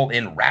all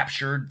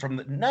enraptured from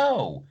the?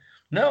 No,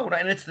 no.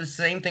 And it's the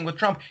same thing with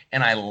Trump.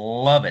 And I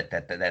love it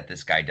that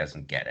this guy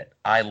doesn't get it.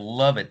 I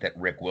love it that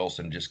Rick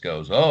Wilson just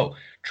goes, oh,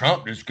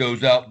 Trump just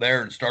goes out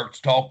there and starts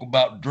talking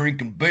about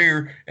drinking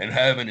beer and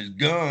having his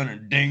gun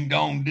and ding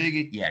dong dig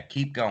it. Yeah,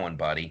 keep going,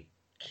 buddy.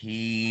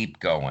 Keep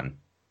going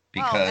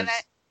Well, and because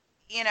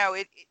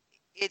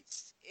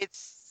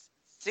it's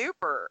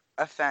super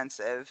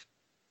offensive.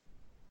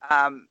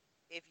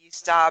 If you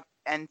stop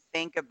and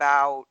think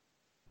about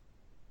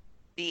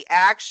the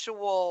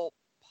actual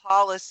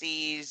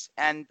policies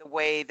and the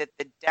way that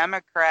the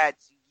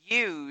Democrats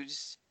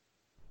use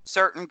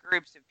certain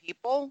groups of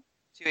people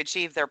to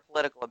achieve their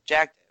political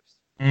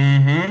objectives.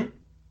 mm-hmm.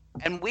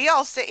 And we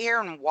all sit here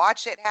and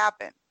watch it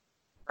happen,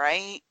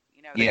 right?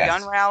 The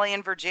gun Yes. rally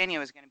in Virginia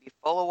was going to be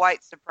full of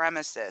white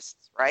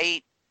supremacists,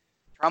 right?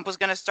 Trump was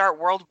going to start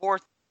World War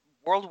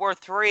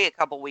III a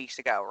couple weeks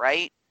ago,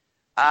 right?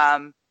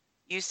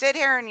 You sit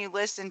here and you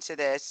listen to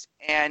this,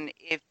 and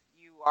if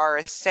you are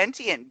a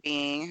sentient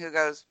being who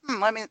goes,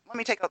 let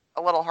me take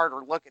a little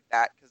harder look at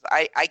that, because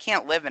I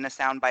can't live in a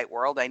soundbite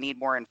world. I need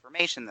more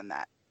information than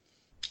that.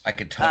 I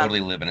could Um, totally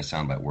live in a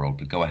soundbite world,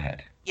 but go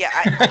ahead. yeah,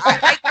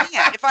 I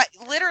can't.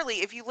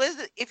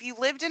 If you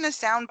lived in a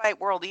soundbite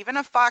world, even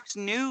a Fox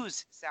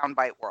News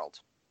soundbite world,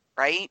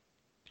 right?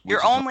 You're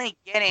Which is only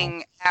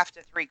getting half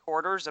to three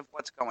quarters of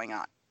what's going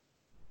on.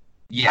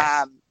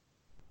 yes,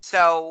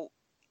 So,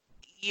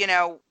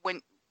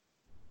 when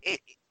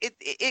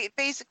it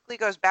basically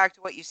goes back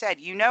to what you said.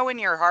 In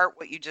your heart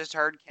what you just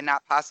heard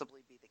cannot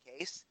possibly be the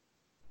case.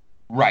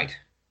 right.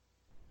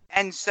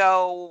 And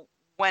so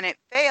when it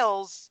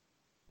fails,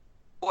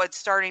 what's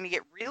starting to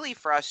get really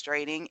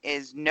frustrating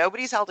is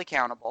nobody's held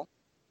accountable,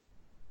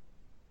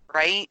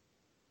 right?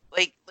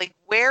 Like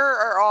where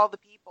are all the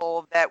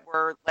people that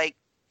were like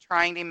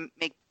trying to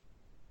make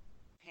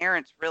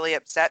parents really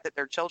upset that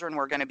their children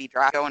were going to be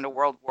drafted going to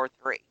World War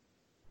III?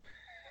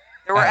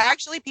 There were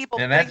actually people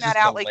And putting that's that just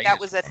the out like that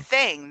was latest a one.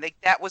 thing, like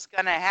that was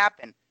going to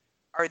happen.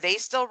 Are they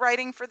still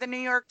writing for the New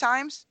York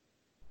Times?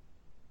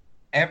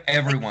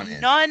 Everyone like,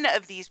 is. None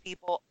of these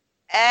people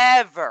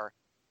ever,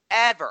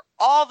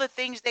 all the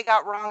things they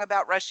got wrong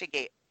about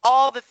Russiagate,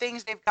 all the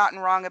things they've gotten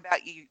wrong about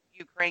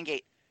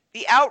Ukrainegate,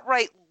 the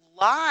outright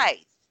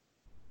lies,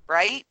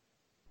 right?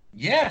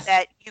 Yes.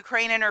 That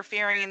Ukraine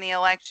interfering in the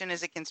election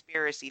is a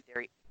conspiracy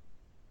theory.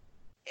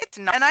 It's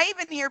not. And I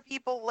even hear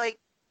people like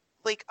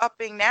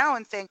upping now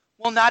and saying,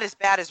 well, not as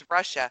bad as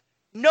Russia.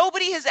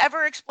 Nobody has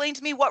ever explained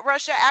to me what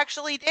Russia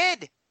actually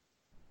did,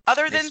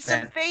 other than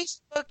some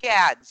Facebook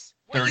ads.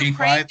 What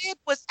Ukraine did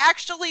was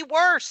actually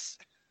worse.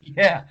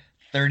 Yeah,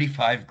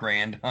 35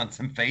 grand on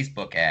some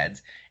Facebook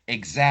ads.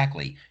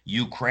 Exactly.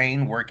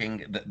 Ukraine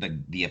working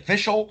the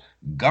official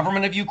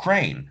government of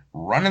Ukraine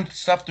running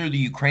stuff through the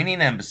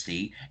Ukrainian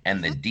embassy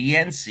and the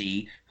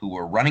DNC who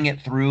were running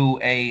it through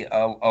a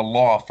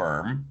law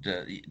firm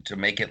to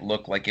make it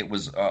look like it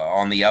was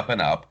on the up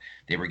and up.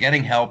 They were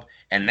getting help,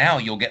 and now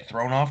you'll get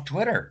thrown off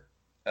Twitter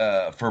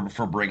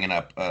for bringing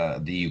up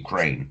the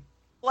Ukraine.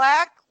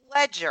 Black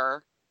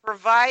ledger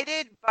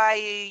provided by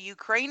a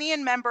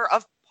Ukrainian member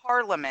of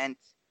parliament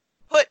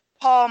put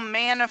Paul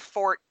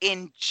Manafort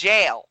in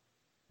jail.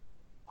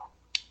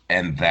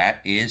 And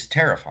that is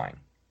terrifying.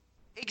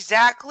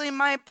 Exactly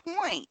my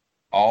point.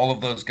 All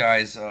of those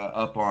guys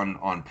up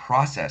on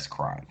process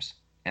crimes.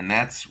 And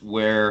that's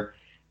where...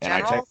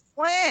 General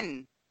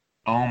Flynn.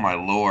 Oh, my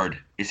Lord.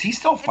 Is he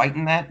still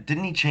fighting that?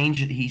 Didn't he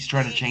change it? He's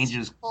trying to change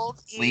his plea?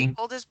 He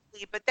pulled his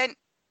plea. But then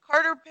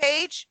Carter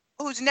Page,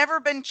 who's never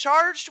been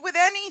charged with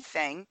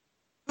anything,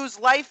 whose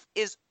life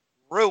is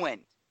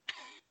ruined.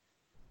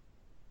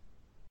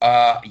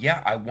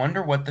 Yeah, I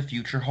wonder what the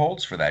future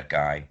holds for that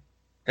guy.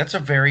 That's a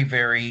very,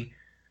 very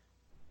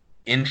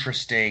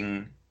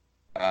interesting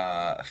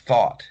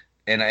thought.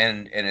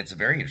 And it's a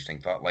very interesting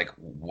thought. Like,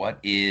 what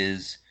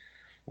is...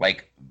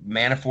 Like,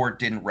 Manafort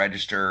didn't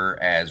register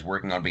as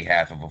working on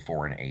behalf of a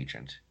foreign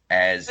agent.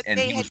 But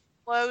they had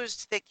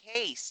closed the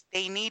case.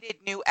 They needed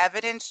new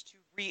evidence to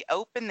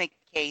reopen the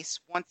case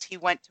once he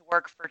went to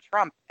work for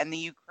Trump, and the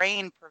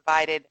Ukraine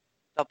provided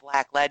the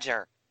Black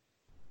Ledger.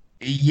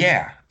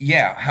 Yeah.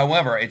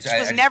 However, it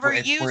was never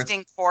used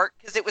in court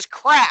because it was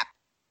crap.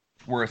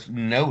 Worth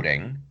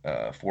noting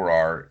for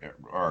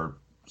our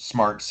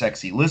smart,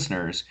 sexy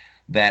listeners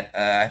that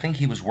I think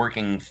he was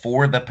working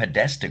for the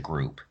Podesta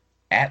Group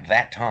at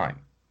that time.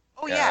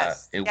 Oh,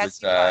 yes. It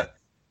was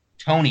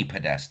Tony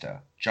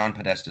Podesta, John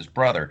Podesta's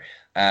brother,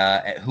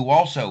 who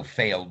also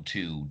failed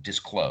to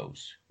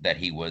disclose that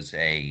he was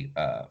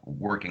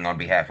working on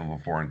behalf of a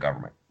foreign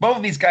government. Both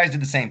of these guys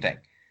did the same thing.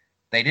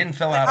 They didn't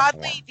fill out a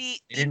form.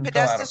 The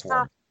Podesta's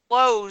firm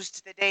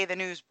closed the day the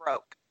news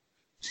broke.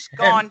 Just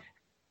gone.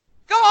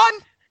 Gone!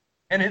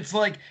 And it's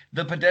like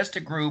the Podesta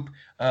Group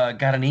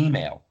got an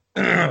email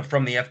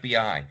from the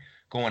FBI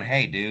going,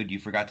 hey, dude, you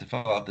forgot to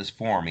fill out this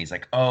form. He's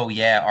like, oh,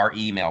 yeah, our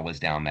email was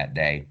down that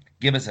day.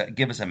 Give us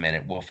a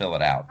minute. We'll fill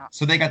it out.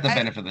 So they got the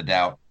benefit of the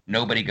doubt.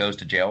 Nobody goes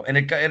to jail. And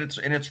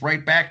it's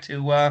right back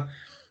to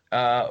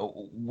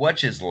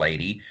what's his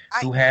lady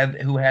who had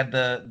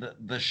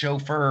the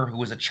chauffeur who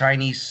was a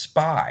Chinese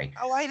spy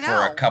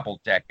for a couple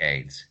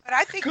decades. But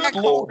I think that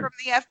call from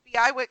the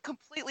FBI went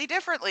completely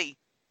differently.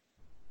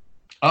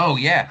 Oh,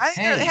 yeah.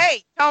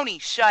 Hey, Tony,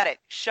 shut it.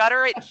 Shut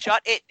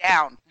it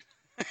down.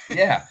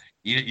 Yeah.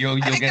 You'll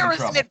get in trouble. I think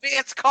there was an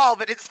advanced call,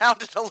 but it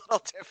sounded a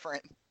little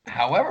different.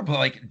 However, but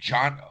like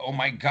John, oh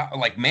my God,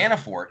 like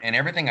Manafort and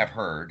everything I've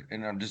heard,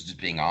 and I'm just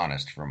being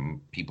honest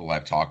from people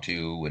I've talked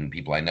to and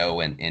people I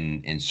know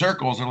in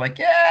circles are like,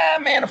 yeah,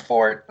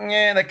 Manafort,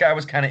 yeah, that guy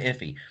was kind of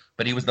iffy,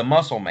 but he was the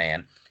muscle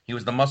man. He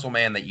was the muscle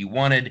man that you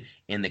wanted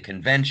in the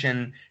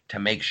convention to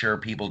make sure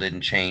people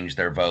didn't change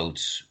their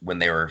votes when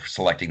they were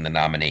selecting the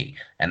nominee.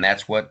 And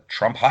that's what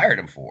Trump hired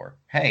him for.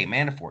 Hey,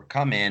 Manafort,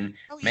 come in,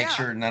 make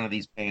sure none of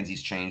these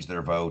pansies change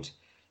their vote.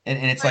 And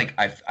it's like,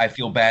 I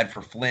feel bad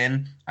for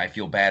Flynn. I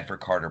feel bad for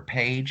Carter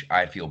Page.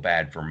 I feel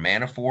bad for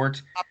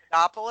Manafort.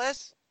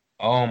 Papadopoulos?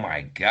 Oh,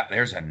 my God.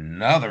 There's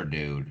another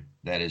dude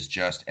that is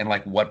just, and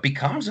like, what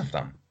becomes of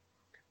them?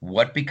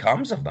 What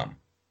becomes of them?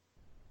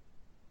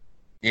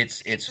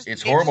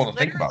 It's horrible to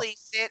think about.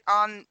 Sit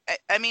on.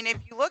 I mean, if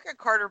you look at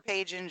Carter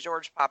Page and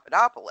George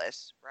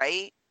Papadopoulos,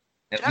 right?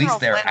 At least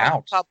they're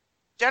out.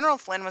 General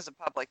Flynn was a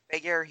public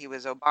figure. He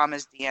was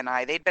Obama's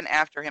DNI. They'd been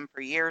after him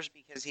for years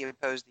because he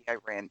opposed the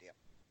Iran deal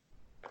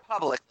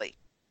publicly.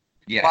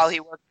 Yes. While he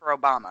worked for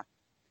Obama.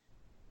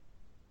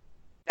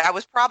 That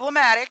was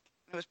problematic.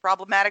 It was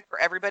problematic for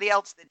everybody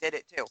else that did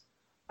it too.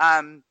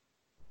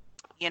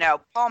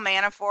 Paul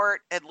Manafort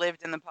had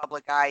lived in the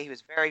public eye. He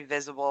was very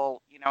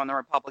visible, in the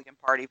Republican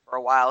Party for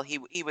a while.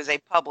 He was a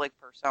public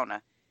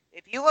persona.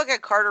 If you look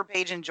at Carter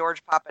Page and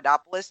George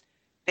Papadopoulos,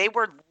 they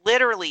were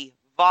literally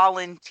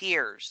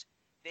volunteers.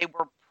 They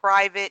were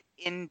private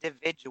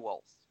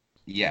individuals.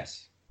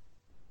 Yes.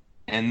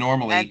 And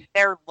normally... And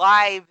their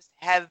lives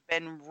have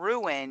been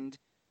ruined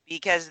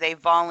because they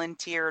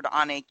volunteered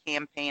on a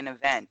campaign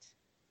event.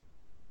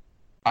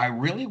 I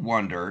really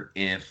wonder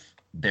if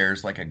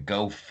there's like a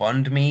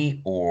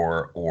GoFundMe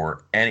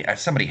or any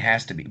somebody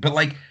has to be, but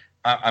like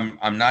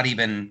I'm not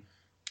even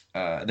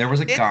There was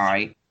a Did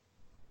guy.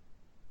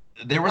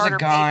 There was a Carter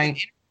Page in guy. an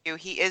interview,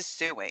 he is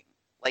suing,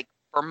 like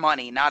for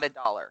money, not a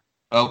dollar.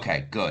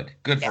 Okay, good.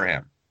 Good Yeah. for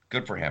him.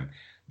 Good for him.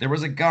 There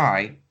was a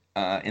guy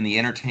in the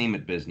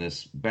entertainment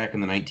business back in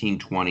the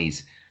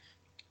 1920s,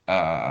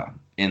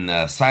 in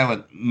the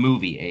silent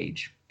movie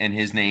age, and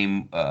his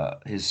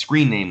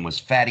screen name was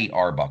Fatty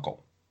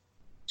Arbuckle.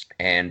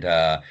 And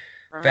Fatty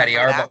Remember that?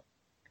 Arbuckle,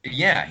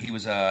 yeah, he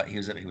was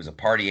a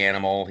party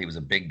animal. He was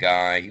a big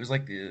guy. He was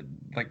like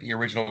the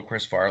original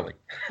Chris Farley,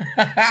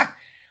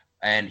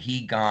 and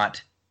he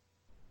got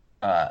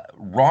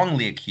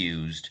wrongly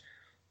accused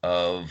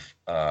of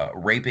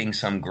raping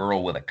some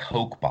girl with a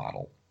Coke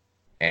bottle,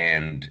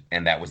 and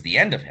that was the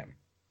end of him.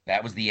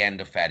 That was the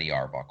end of Fatty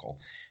Arbuckle.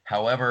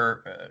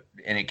 However,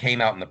 and it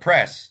came out in the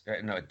press.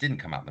 No, it didn't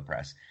come out in the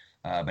press,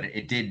 but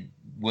it did.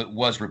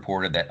 Was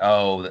reported that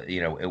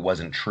it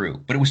wasn't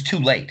true, but it was too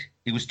late.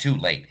 It was too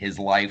late. His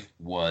life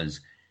was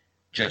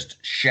just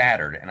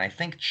shattered, and I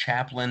think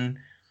Chaplin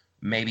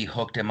maybe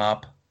hooked him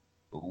up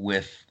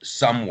with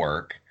some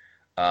work.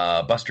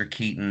 Buster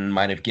Keaton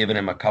might have given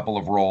him a couple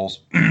of roles,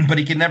 but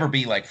he could never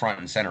be like front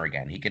and center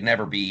again. He could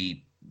never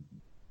be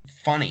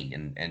funny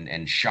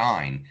and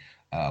shine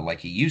like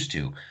he used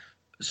to.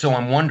 So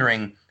I'm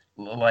wondering,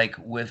 like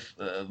with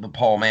the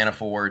Paul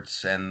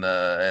Manaforts and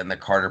the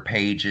Carter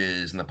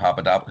Pages and the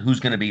Papadopoulos, who's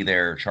going to be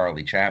their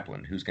Charlie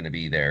Chaplin? Who's going to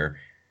be their,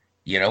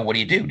 what do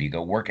you do? Do you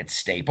go work at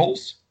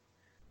Staples?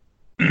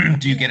 Do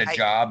you Yeah, get a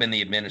job in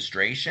the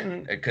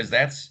administration? Because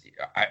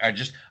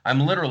I'm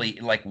literally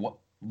like, what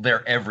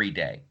their every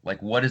day.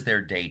 Like, what is their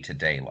day to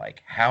day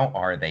like? How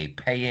are they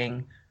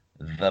paying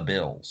the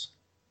bills?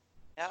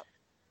 yep.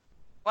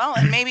 Well,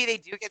 and maybe they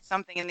do get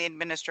something in the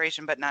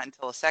administration, but not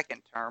until a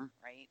second term,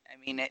 right? I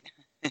mean,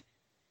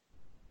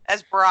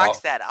 as Barack Well,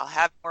 said, I'll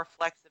have more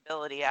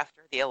flexibility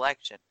after the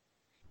election.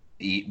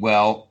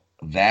 well,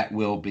 that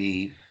will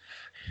be,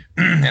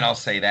 and I'll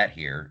say that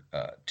here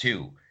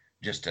too,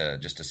 just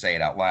to say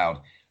it out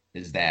loud,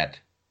 is that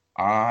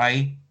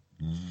I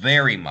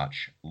very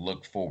much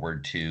look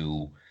forward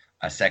to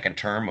a second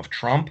term of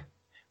Trump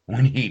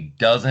when he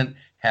doesn't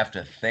have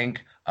to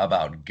think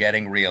about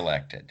getting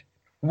reelected.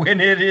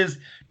 When it is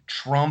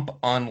Trump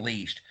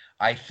unleashed.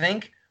 I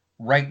think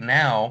right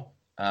now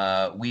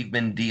we've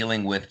been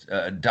dealing with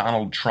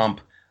Donald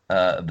Trump,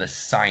 the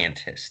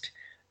scientist,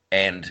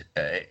 and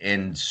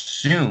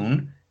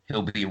soon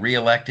he'll be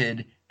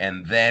reelected,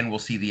 and then we'll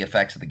see the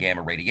effects of the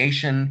gamma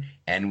radiation,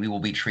 and we will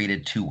be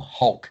treated to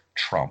Hulk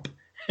Trump.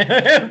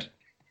 and,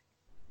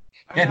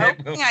 and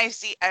it will,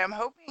 I'm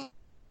hoping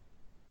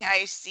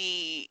I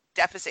see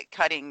deficit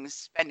cutting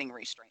spending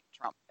restraint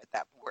Trump at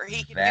that point, where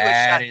he can do a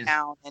that is,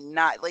 shutdown and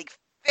not like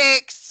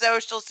fix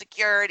Social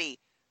Security,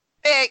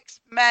 fix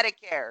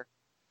Medicare.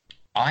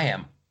 I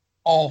am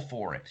all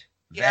for it.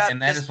 Yep,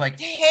 That just is like,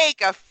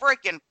 take a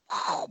freaking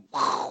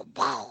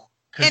because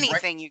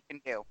anything you can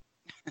do.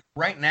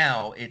 right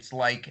now it's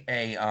like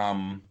a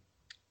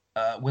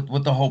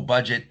with the whole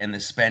budget and the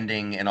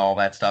spending and all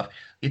that stuff,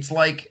 it's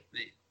like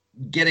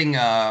getting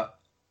an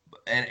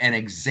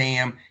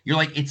exam. You're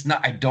like, it's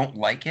not, I don't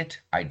like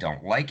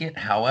it,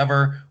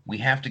 however we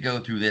have to go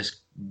through this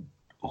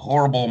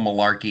horrible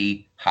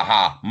malarkey,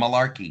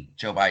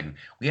 Joe Biden.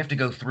 We have to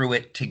go through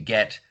it to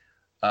get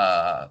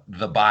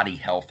the body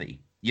healthy.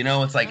 It's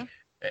Mhm. like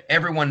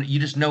everyone, you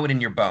just know it in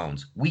your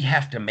bones. We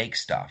have to make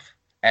stuff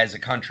as a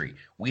country.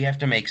 We have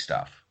to make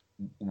stuff.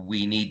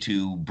 We need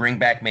to bring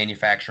back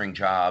manufacturing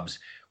jobs.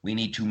 We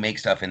need to make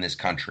stuff in this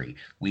country.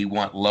 We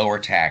want lower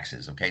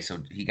taxes. Okay,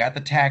 so he got the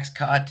tax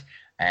cut,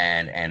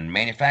 and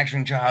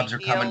manufacturing jobs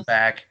Big are coming deals.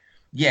 back.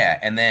 Yeah,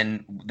 and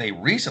then they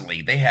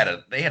had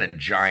a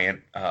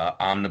giant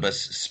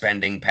omnibus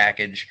spending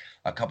package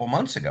a couple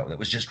months ago that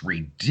was just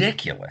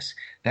ridiculous.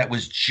 That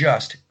was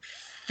just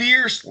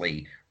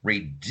fiercely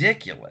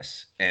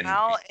ridiculous and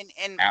Well,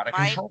 and out of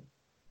my control.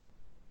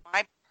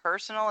 my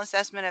personal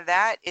assessment of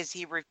that is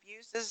he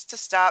refuses to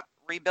stop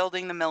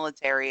rebuilding the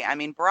military. I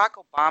mean, Barack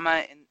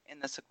Obama in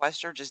the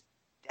sequester just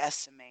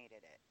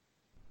decimated it.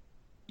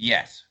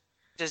 Yes.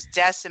 Just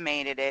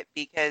decimated it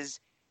because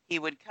he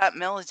would cut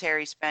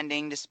military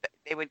spending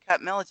they would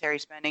cut military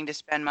spending to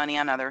spend money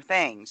on other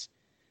things.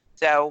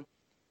 So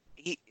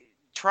he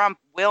Trump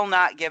will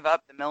not give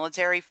up the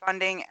military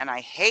funding, and I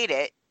hate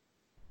it.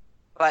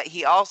 But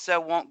he also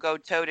won't go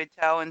toe to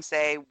toe and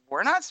say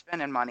we're not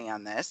spending money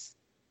on this.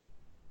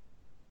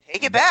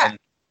 Take it back.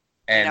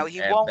 And and He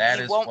and won't that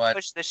he is won't what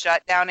push the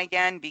shutdown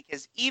again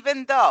because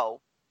even though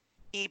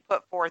he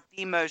put forth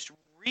the most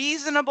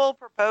reasonable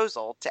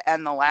proposal to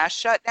end the last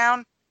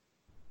shutdown,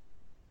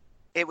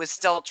 it was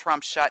still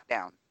Trump's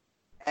shutdown.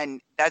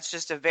 And that's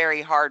just a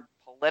very hard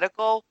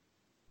political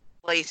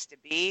place to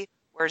be.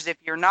 Whereas if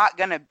you're not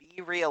going to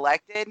be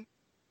reelected,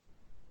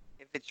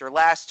 if it's your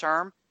last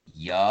term,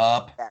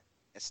 yup, that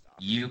is stuff.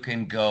 you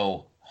can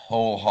go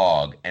whole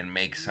hog and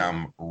make Mhm.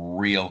 some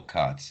real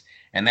cuts.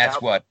 And that's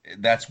Yep. what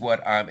it's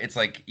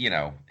like,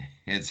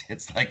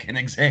 it's like an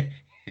exam.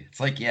 It's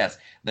like, yes,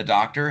 the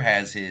doctor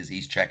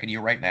he's checking you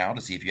right now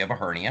to see if you have a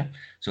hernia.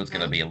 So it's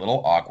going to be a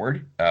little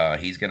awkward.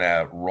 He's going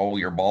to roll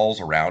your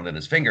balls around in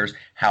his fingers.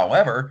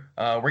 However,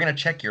 we're going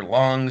to check your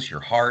lungs,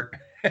 your heart.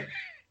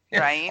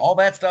 Right. All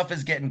that stuff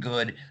is getting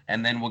good.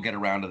 And then we'll get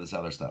around to this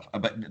other stuff.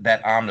 But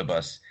that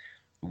omnibus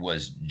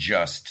was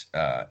just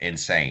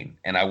insane.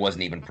 And I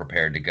wasn't even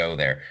prepared to go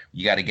there.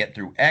 You got to get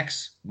through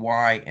X,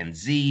 Y, and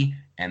Z,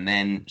 and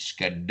then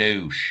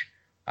skadoosh.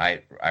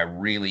 I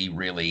really,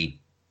 really...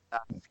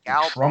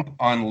 Trump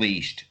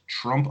Unleashed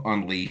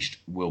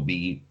will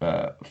be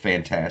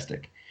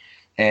fantastic,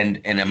 and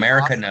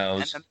America awesome.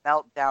 knows, and the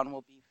meltdown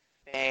will be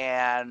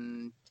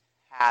fantabulous.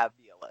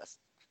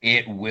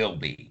 It will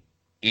be.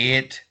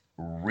 It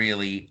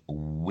really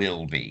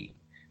will be,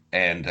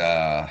 and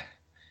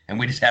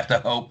we just have to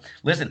hope.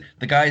 Listen,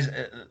 the guys,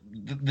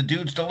 the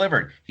dude's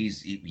delivered.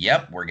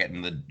 Yep, we're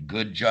getting the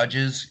good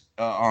judges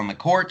on the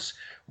courts.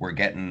 We're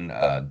getting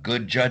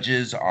good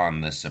judges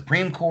on the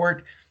Supreme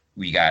Court.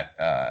 We got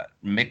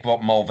Mick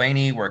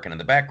Mulvaney working in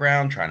the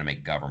background, trying to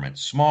make government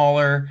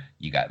smaller.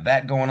 You got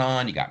that going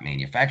on. You got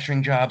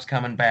manufacturing jobs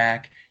coming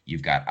back.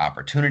 You've got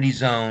opportunity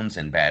zones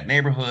and bad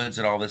neighborhoods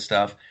and all this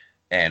stuff.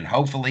 And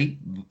hopefully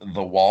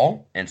the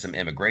wall and some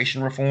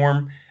immigration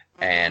reform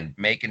and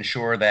making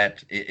sure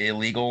that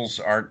illegals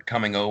aren't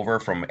coming over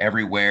from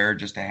everywhere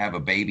just to have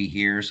a baby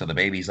here. So the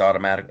baby's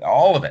automatic.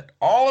 All of it.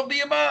 All of the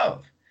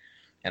above.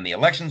 And the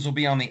elections will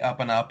be on the up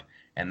and up.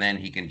 And then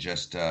he can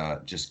just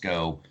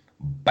go...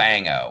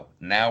 Bango.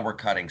 Now we're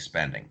cutting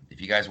spending. If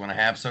you guys want to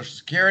have Social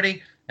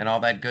Security and all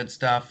that good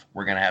stuff,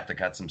 we're going to have to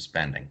cut some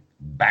spending.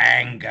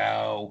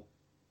 Bango.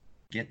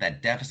 Get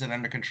that deficit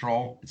under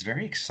control. It's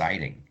very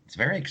exciting. It's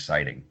very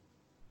exciting.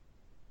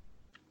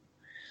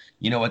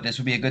 You know what this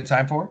would be a good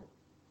time for?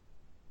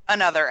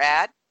 Another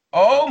ad.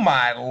 Oh,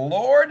 my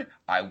Lord.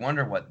 I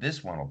wonder what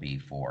this one will be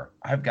for.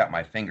 I've got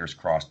my fingers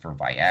crossed for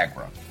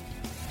Viagra.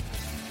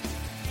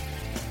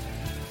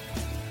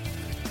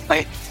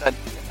 I said,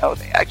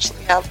 they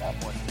actually have that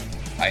one.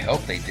 I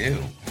hope they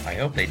do. I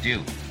hope they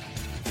do.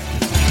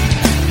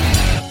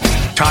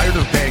 Tired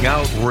of paying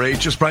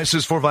outrageous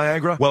prices for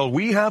Viagra? Well,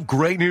 we have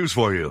great news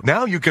for you.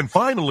 Now you can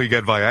finally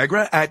get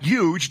Viagra at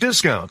huge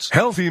discounts.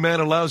 Healthy Man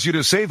allows you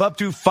to save up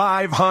to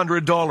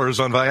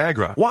 $500 on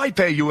Viagra. Why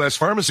pay U.S.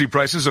 pharmacy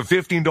prices of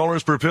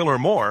 $15 per pill or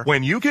more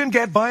when you can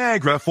get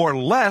Viagra for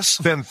less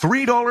than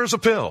 $3 a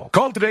pill?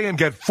 Call today and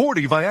get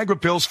 40 Viagra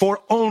pills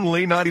for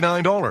only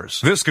 $99.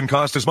 This can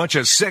cost as much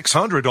as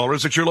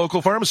 $600 at your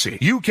local pharmacy.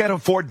 You can't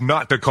afford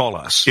not to call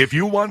us. If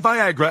you want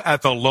Viagra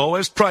at the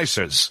lowest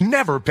prices,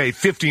 never pay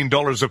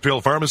 $15 a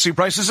pill pharmacy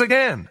prices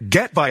again.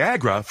 Get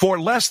Viagra for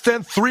less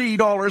than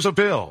 $3 a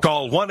pill.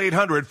 Call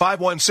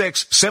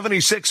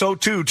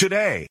 1-800-516-7602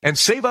 today and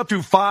save up to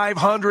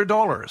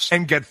 $500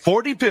 and get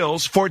 40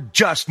 pills for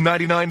just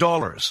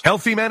 $99.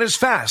 Healthy Man is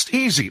fast,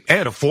 easy,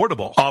 and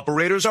affordable.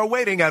 Operators are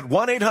waiting at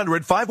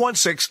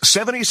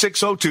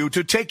 1-800-516-7602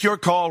 to take your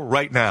call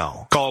right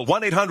now. Call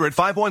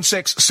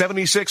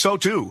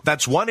 1-800-516-7602.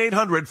 That's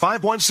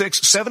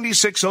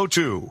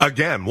 1-800-516-7602.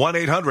 Again,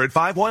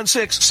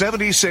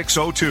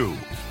 1-800-516-7602.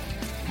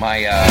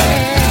 My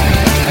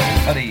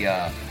buddy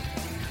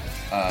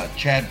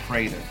Chad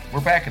Prather.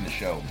 We're back in the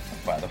show,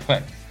 by the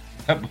way.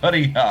 My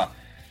buddy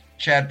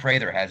Chad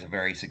Prather has a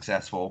very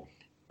successful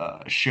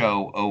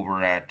show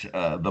over at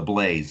The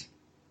Blaze,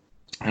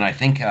 and I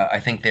think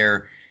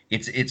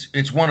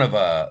it's one of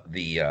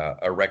the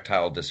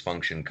erectile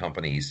dysfunction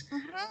companies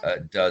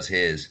does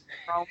his.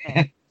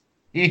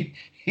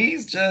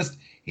 He's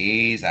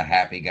a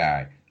happy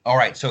guy. All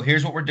right, so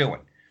here's what we're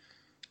doing.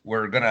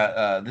 We're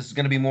gonna. This is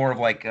gonna be more of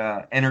like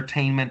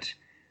entertainment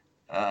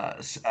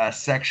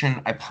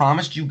section. I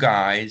promised you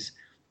guys.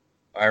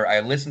 I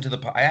listened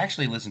to I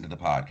actually listened to the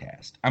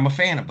podcast. I'm a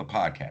fan of the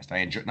podcast. I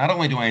enjoy. Not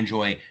only do I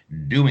enjoy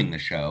doing the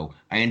show,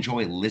 I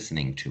enjoy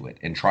listening to it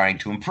and trying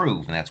to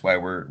improve. And that's why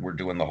we're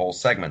doing the whole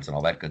segments and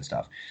all that good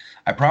stuff.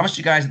 I promised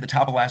you guys at the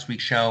top of last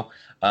week's show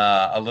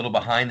a little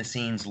behind the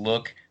scenes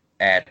look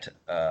at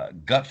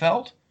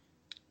Gutfeld,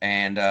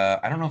 and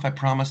I don't know if I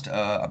promised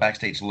a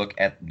backstage look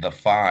at the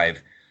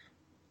Five.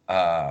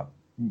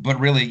 But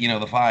really,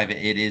 the Five,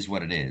 it is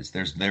what it is.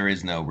 There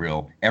is no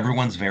real.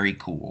 Everyone's very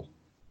cool.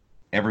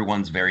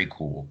 Everyone's very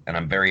cool, and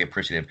I'm very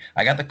appreciative.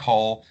 I got the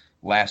call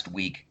last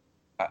week.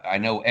 I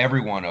know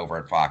everyone over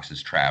at Fox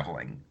is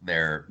traveling.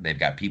 They've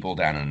got people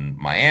down in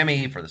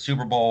Miami for the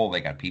Super Bowl.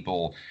 They got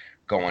people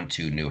going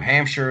to New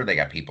Hampshire. They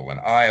got people in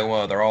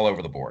Iowa. They're all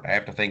over the board. I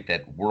have to think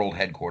that world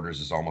headquarters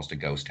is almost a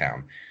ghost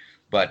town.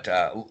 But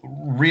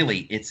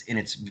really, it's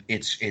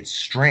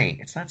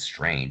strange. It's not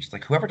strange. It's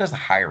like whoever does the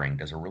hiring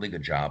does a really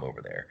good job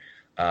over there.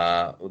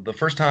 The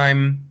first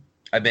time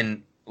I've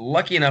been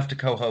lucky enough to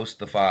co-host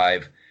the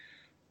Five,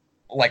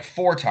 like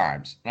 4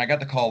 times. And I got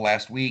the call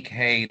last week.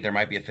 Hey, there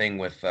might be a thing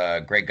with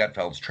Greg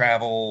Gutfeld's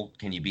travel.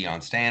 Can you be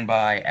on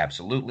standby?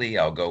 Absolutely.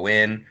 I'll go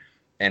in.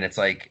 And it's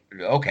like,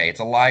 okay, it's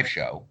a live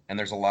show, and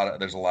there's a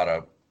lot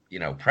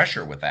of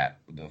pressure with that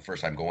the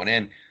first time going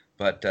in.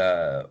 But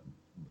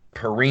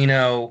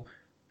Perino,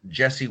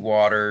 Jesse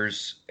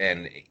Waters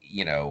and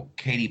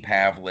Katie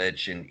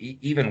Pavlich and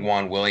even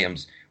Juan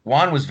Williams.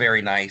 Juan was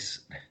very nice.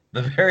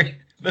 The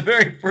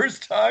very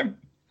first time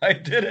I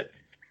did it,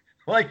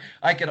 like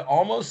I could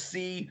almost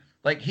see,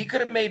 like he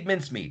could have made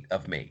mincemeat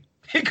of me.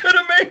 He could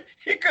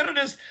have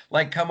just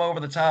like come over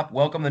the top,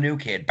 welcome the new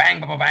kid,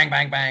 bang, bang, bang,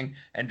 bang, bang,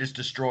 and just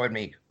destroyed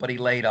me. But he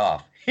laid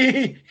off.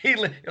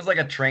 It was like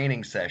a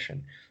training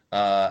session,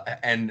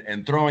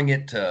 and throwing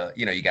it to,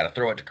 you got to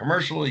throw it to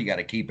commercial, you got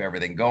to keep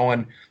everything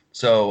going.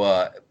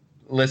 So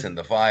listen,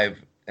 the five,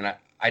 and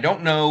I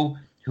don't know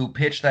who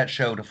pitched that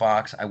show to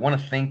Fox. I want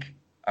to think.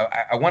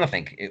 I want to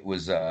think it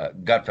was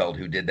Gutfeld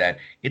who did that.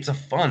 It's a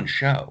fun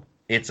show.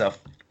 It's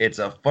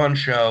a fun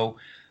show,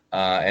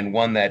 and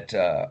one that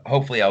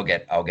hopefully I'll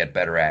get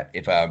better at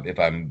if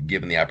I'm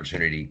given the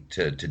opportunity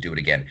to do it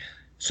again.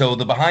 So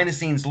the behind the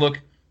scenes look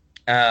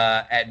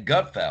at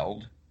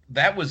Gutfeld,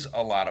 that was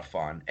a lot of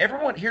fun.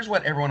 Here's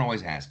what everyone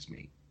always asks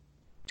me.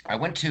 I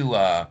went to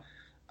a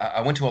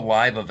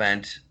live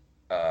event.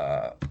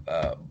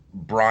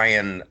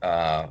 Brian,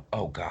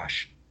 oh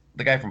gosh,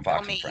 the guy from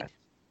Fox and Friends,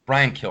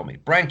 Brian Kilmeade.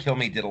 Brian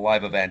Kilmeade did a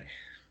live event.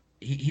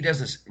 He does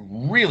this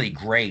really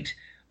great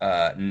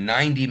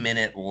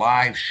 90-minute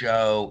live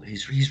show.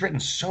 He's written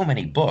so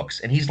many books,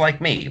 and he's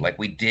like me. Like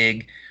we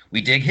dig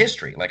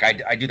history. Like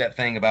I do that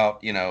thing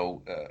about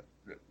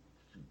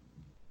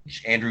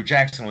Andrew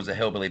Jackson was a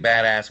hillbilly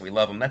badass. We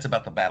love him. That's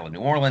about the Battle of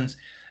New Orleans,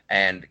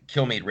 and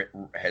Kilmeade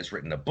has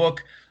written a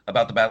book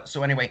about the battle.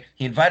 So anyway,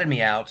 he invited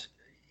me out,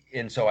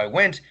 and so I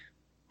went.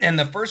 And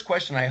the first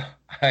question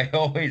I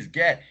always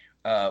get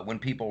when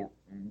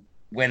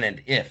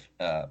and if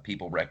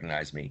people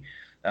recognize me,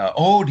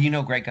 oh, do you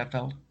know Greg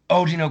Gutfeld?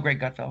 Oh, do you know Greg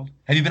Gutfeld?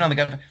 Have you been on the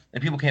Gutfeld?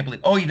 And people can't believe,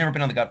 oh, you've never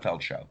been on the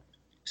Gutfeld show.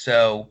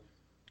 So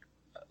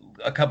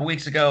a couple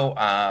weeks ago,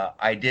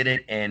 I did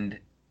it, and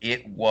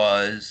it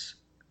was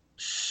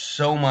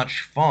so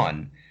much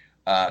fun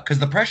because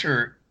the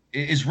pressure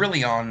is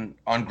really on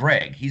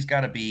Greg. He's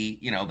got to be,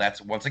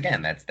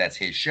 that's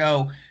his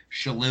show.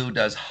 Shalou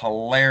does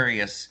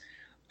hilarious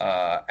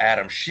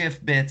Adam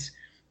Schiff bits,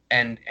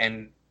 and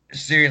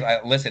seriously,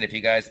 listen, if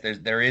you guys,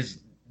 there is,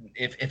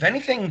 if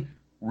anything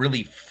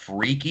really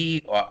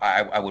freaky,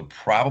 I would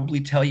probably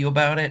tell you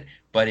about it,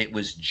 but it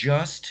was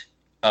just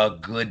a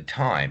good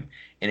time,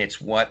 and it's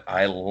what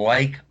I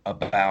like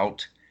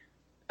about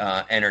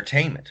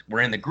entertainment.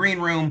 We're in the green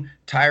room.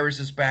 Tyrus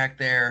is back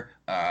there.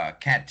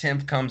 Kat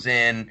Timpf comes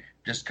in,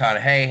 just kind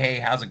of, hey,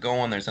 how's it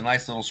going? There's a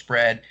nice little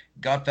spread.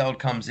 Gutfeld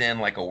comes in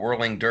like a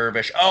whirling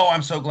dervish. Oh,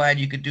 I'm so glad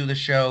you could do the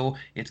show.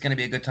 It's going to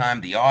be a good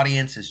time. The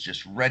audience is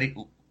just ready.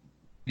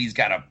 He's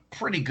got a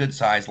pretty good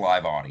sized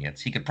live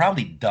audience. He could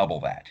probably double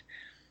that.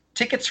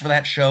 Tickets for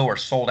that show are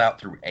sold out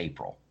through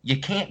April. You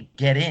can't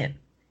get in.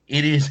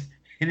 It is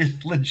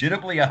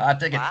legitimately a hot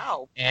ticket.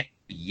 Wow. And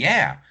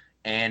yeah,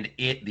 and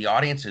the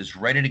audience is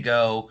ready to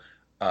go.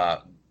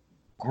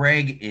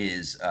 Greg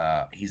is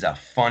he's a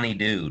funny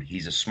dude.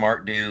 He's a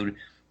smart dude.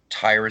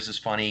 Tyrus is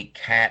funny.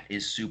 Kat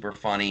is super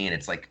funny, and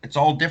it's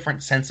all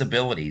different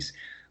sensibilities,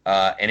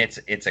 and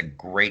it's a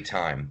great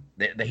time.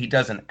 He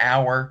does an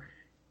hour.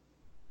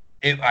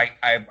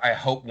 I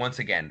hope, once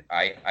again,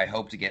 I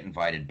hope to get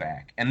invited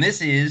back. And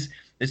this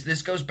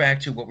goes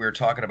back to what we were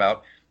talking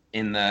about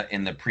in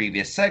the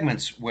previous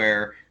segments,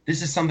 where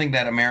this is something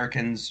that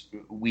Americans,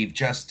 you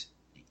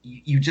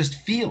just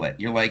feel it.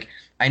 You're like,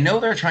 I know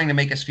they're trying to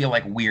make us feel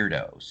like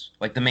weirdos,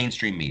 like the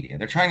mainstream media.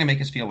 They're trying to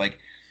make us feel like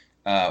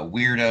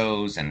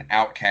weirdos and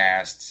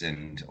outcasts,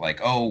 and like,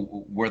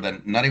 oh, we're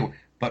the nutty,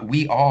 but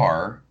we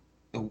are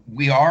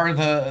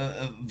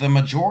the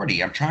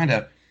majority. I'm trying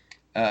to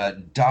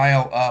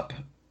dial up.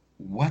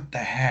 What the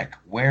heck?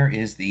 Where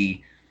is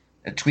the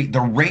tweet? The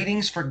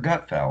ratings for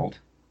Gutfeld,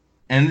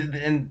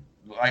 and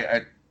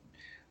I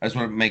just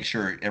want to make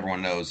sure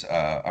everyone knows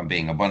I'm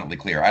being abundantly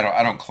clear.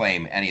 I don't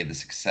claim any of the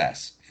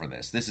success for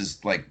this. This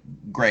is like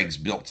Greg's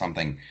built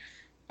something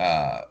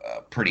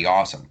pretty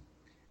awesome.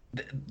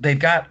 They've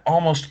got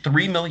almost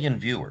 3 million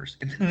viewers.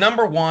 It's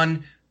number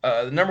one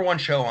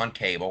show on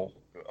cable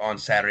on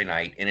Saturday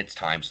night in its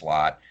time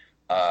slot,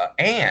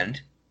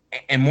 and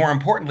more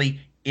importantly,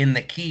 in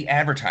the key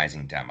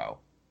advertising demo,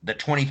 the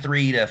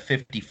 23 to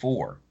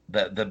 54,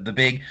 the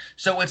big.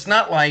 So it's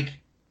not like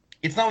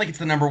it's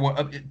the number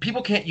one.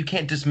 You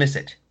can't dismiss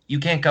it. You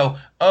can't go,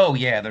 oh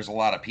yeah, there's a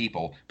lot of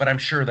people, but I'm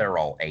sure they're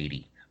all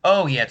 80.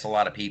 Oh yeah, it's a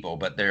lot of people,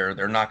 but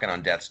they're knocking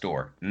on death's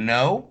door.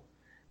 No,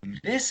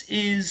 this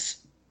is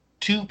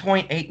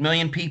 2.8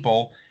 million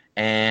people,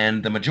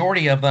 and the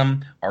majority of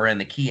them are in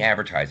the key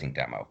advertising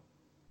demo.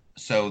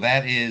 So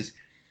that is,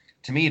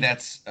 to me,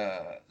 that's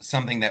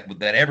something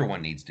that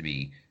everyone needs to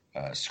be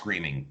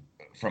screaming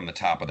from the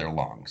top of their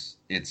lungs.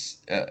 It's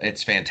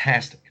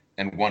fantastic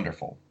and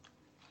wonderful.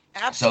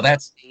 Absolutely. So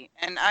that's,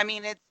 and I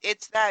mean,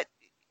 it's that,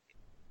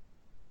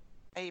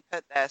 how you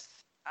put this,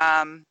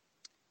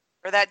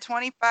 for that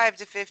 25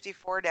 to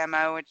 54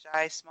 demo, which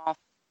I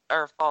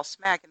fall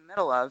smack in the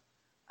middle of,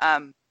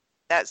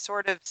 that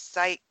sort of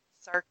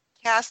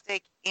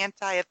sarcastic,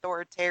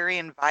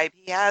 anti-authoritarian vibe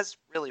he has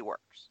really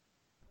works.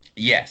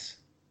 yes.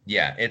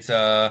 Yeah,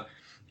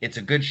 It's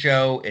a good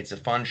show. It's a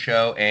fun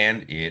show,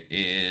 and it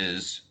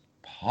is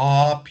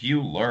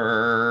popular.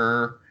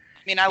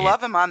 I mean, I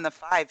love him on the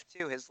Five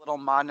too. His little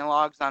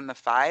monologues on the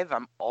Five,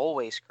 I'm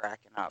always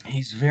cracking up.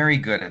 He's very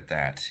good at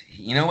that.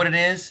 You know what it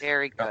is?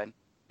 Very good.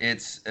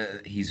 It's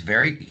he's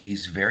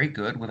very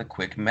good with a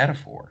quick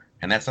metaphor,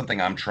 and that's something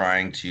I'm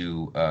trying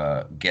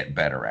to get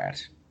better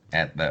at.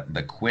 At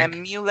the quick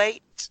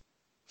emulate.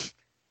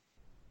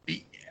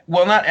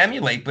 Well, not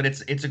emulate, but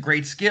it's a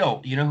great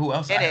skill. You know who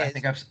else? I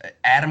think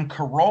Adam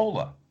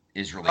Carolla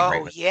is really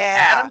great. Oh yeah,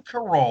 Adam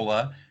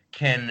Carolla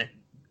can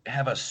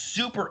have a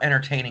super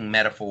entertaining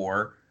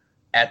metaphor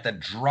at the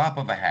drop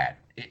of a hat.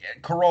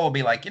 Carolla will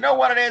be like, you know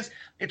what it is?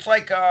 It's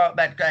like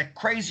that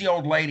crazy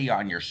old lady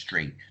on your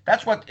street.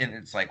 That's what, and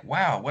it's like,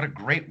 wow, what a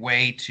great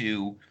way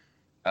to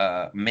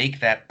make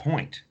that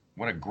point.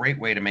 What a great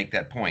way to make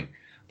that point.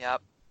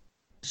 Yep.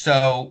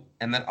 So,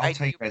 and then I'll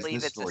tell you guys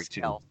this story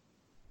too.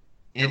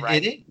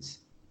 Right. It is.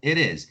 It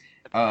is.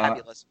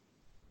 Fabulous.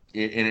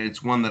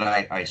 It's one that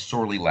I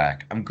sorely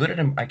lack. I'm good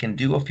at I can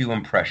do a few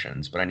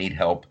impressions, but I need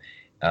help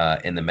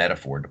in the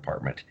metaphor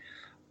department.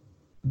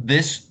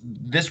 This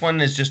one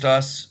is just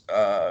us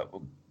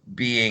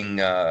being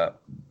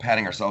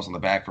patting ourselves on the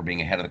back for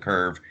being ahead of the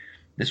curve.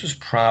 This was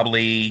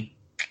probably,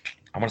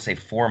 I want to say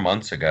 4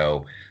 months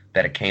ago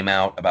that it came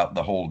out about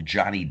the whole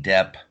Johnny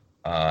Depp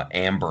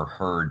Amber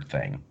Heard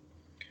thing.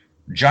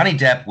 Johnny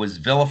Depp was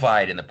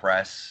vilified in the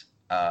press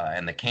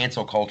and the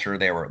cancel culture.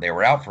 They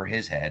were out for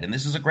his head, and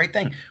this is a great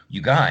thing.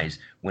 You guys,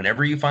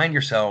 whenever you find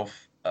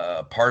yourself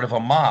part of a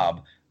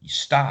mob, you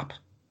stop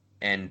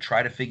and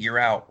try to figure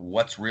out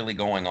what's really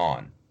going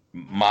on.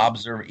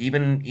 Mobs are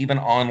even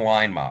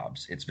online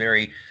mobs. It's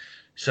very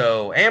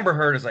so. Amber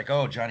Heard is like,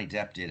 oh, Johnny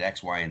Depp did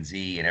X, Y, and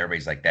Z, and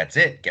everybody's like, that's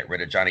it. Get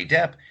rid of Johnny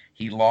Depp.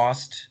 He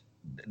lost.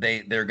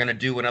 They're going to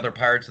do another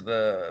Pirates of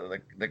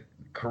the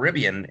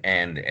Caribbean,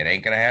 and it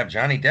ain't going to have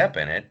Johnny Depp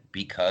in it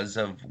because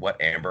of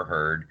what Amber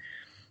Heard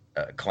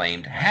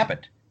claimed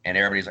happened. And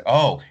everybody's like,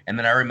 oh. And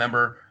then I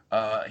remember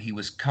he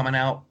was coming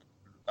out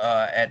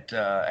at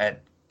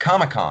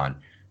Comic-Con,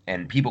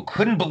 and people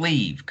couldn't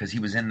believe because he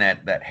was in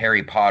that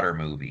Harry Potter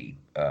movie.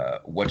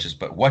 What's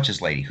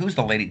his lady? Who's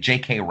the lady?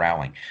 J.K.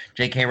 Rowling.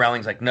 J.K.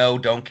 Rowling's like, no,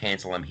 don't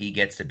cancel him. He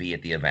gets to be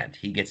at the event.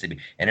 He gets to be.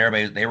 And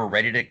they were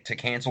ready to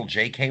cancel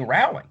J.K.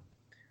 Rowling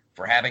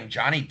for having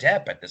Johnny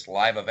Depp at this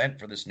live event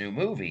for this new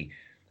movie.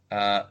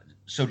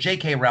 So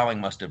J.K.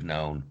 Rowling must have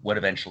known what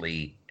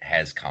eventually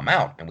has come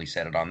out, and we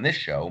said it on this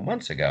show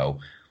months ago.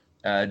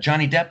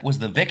 Johnny Depp was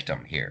the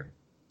victim here.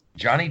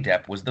 Johnny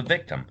Depp was the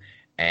victim,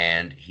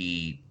 and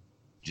he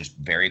just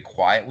very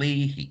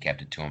quietly, he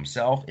kept it to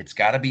himself. It's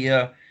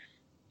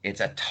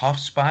a tough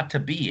spot to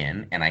be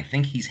in, and I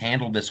think he's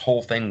handled this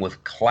whole thing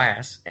with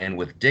class and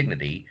with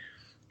dignity,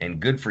 and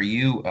good for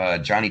you,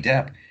 Johnny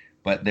Depp.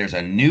 But there's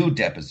a new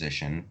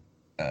deposition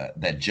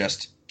that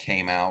just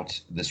came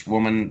out. This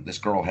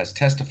girl has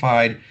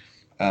testified.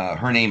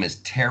 Her name is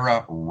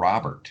Tara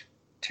Robert.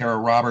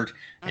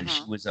 And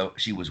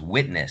she was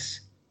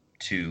witness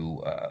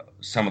to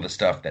some of the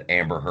stuff that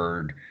Amber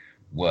Heard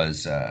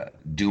was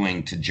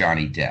doing to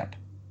Johnny Depp.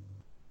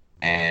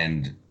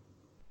 And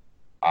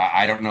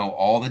I don't know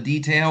all the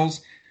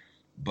details,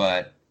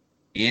 but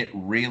it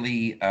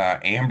really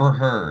Amber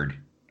Heard.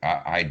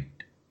 I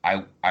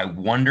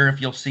wonder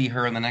if you'll see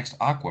her in the next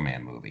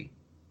Aquaman movie.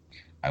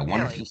 I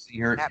wonder if you'll see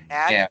her. That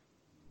bad? Yeah.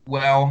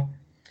 Well,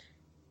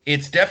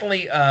 it's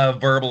definitely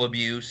verbal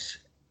abuse.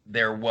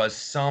 There was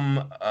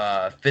some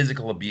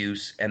physical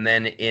abuse, and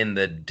then in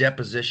the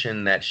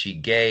deposition that she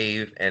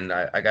gave, and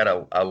I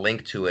got a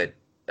link to it.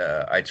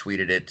 I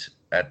tweeted it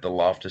at the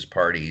Loftus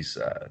Party's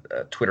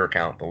Twitter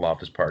account, the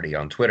Loftus Party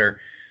on Twitter.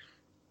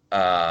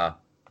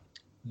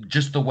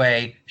 Just the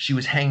way she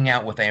was hanging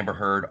out with Amber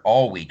Heard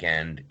all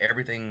weekend,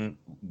 everything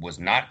was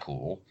not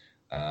cool.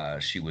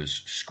 She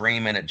was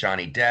screaming at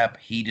Johnny Depp.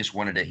 He just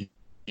wanted to.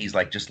 He's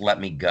like, just let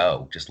me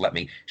go. Just let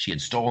me. She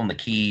had stolen the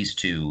keys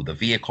to the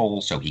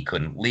vehicle, so he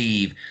couldn't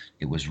leave.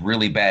 It was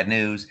really bad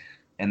news.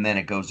 And then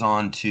it goes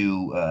on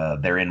to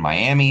they're in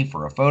Miami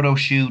for a photo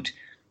shoot,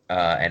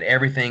 and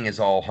everything is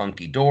all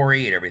hunky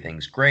dory and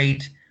everything's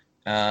great.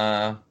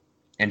 And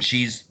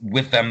she's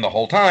with them the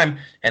whole time.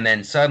 And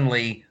then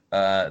suddenly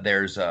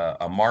there's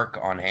a mark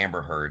on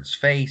Amber Heard's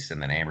face,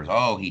 and then Amber's,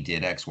 oh, he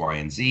did X, Y,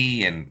 and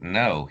Z. And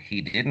no, he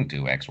didn't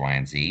do X, Y,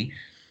 and Z.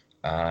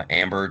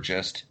 Amber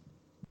just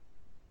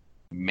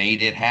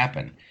made it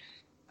happen.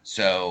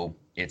 So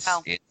it's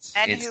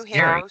men it's who hit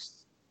scary.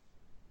 gross,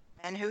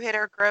 men who hit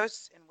are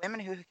gross, and women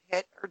who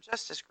hit are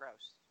just as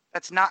gross.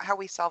 That's not how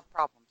we solve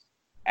problems.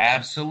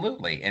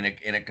 Absolutely, and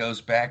it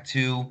goes back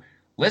to,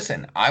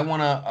 listen, I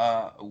want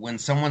to when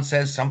someone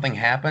says something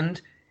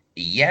happened,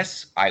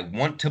 yes, I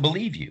want to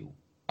believe you.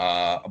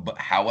 But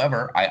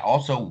however, I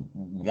also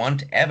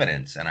want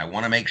evidence, and I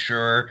want to make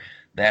sure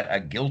that a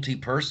guilty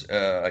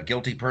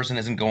person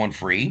isn't going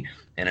free,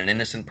 and an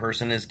innocent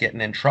person is getting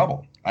in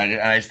trouble.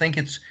 I just think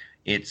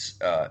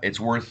it's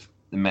worth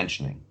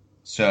mentioning.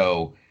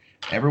 So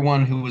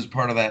everyone who was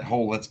part of that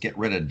whole let's get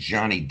rid of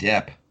Johnny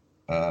Depp,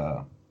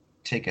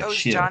 take a Owes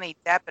chill. Johnny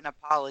Depp an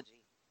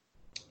apology.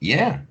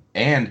 Yeah,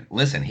 and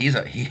listen, he's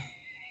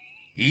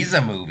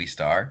a movie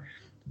star,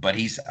 but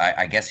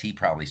I guess he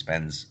probably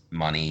spends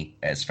money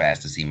as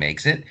fast as he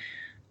makes it,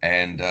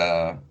 and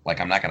like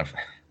I'm not gonna.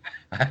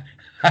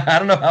 I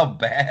don't know how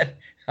bad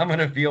I'm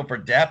gonna feel for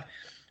Depp,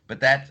 but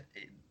that's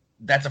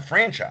a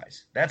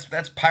franchise. That's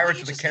Well, Pirates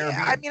you of the just, yeah,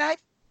 I Caribbean.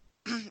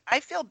 mean, I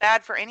feel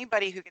bad for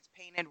anybody who gets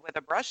painted with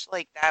a brush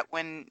like that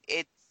when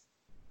it's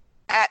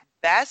at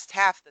best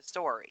half the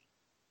story.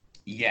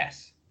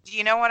 Yes. Do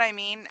you know what I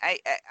mean?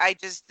 I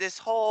just, this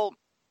whole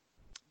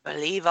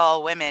believe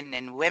all women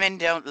and women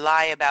don't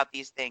lie about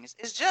these things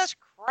is just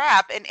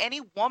crap. And any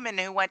woman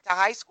who went to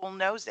high school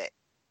knows it.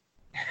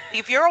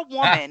 If you're a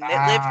woman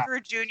that lived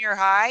through junior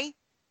high,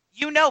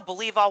 you know,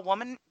 believe all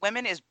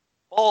women is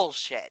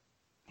bullshit.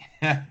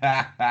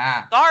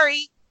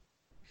 Sorry.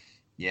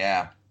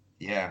 Yeah,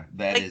 yeah,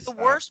 that Like, is. the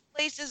worst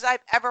places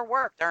I've ever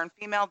worked are in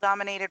female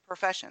dominated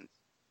professions.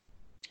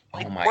 Oh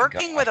Like, my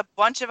working gosh. with a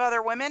bunch of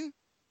other women.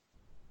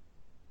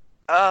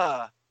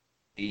 Ugh.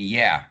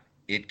 Yeah,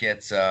 it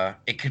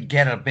could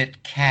get a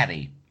bit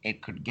catty.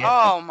 It could get a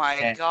Oh my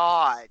bit.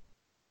 God.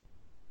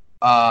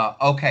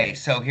 Okay,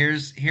 so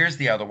here's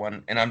the other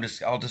one, and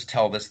I'll just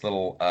tell this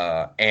little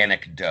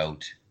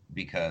anecdote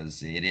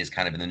because it is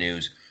kind of in the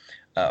news.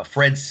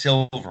 Fred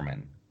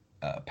Silverman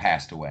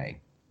passed away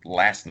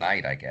last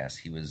night, I guess.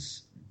 He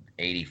was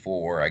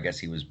 84. I guess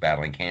he was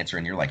battling cancer,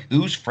 and you're like,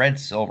 who's Fred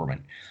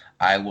Silverman?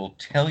 I will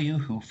tell you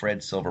who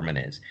Fred Silverman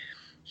is.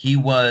 He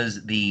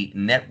was the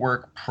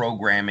network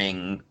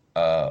programming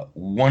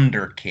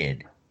wonder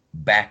kid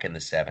back in the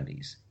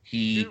 70s.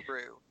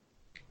 Guru.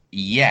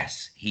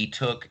 Yes, he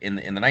took in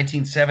the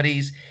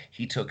 1970s.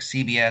 He took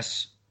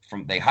CBS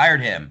from. They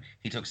hired him.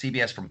 He took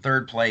CBS from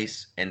third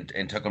place and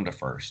took them to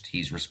first.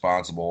 He's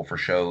responsible for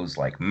shows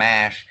like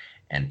MASH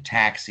and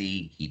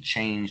Taxi. He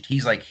changed.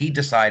 He's like he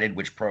decided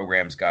which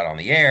programs got on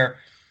the air,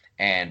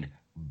 and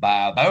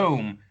ba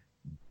boom,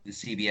 the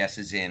CBS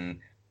is in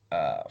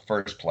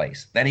first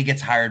place. Then he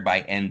gets hired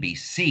by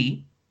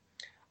NBC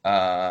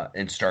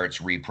and starts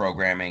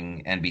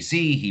reprogramming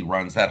NBC. He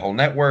runs that whole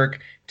network,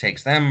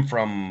 takes them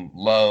from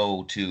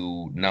low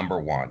to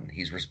number one.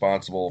 He's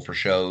responsible for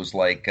shows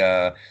like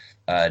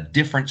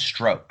Different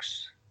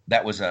Strokes.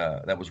 That was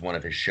one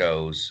of his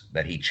shows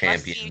that he Must see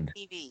championed,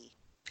 TV.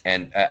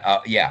 and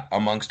yeah,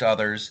 amongst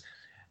others.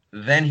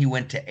 Then he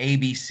went to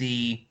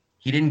ABC.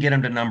 He didn't get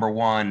them to number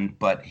one,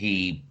 but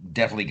he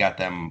definitely got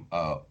them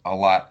a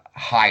lot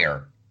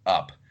higher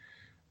up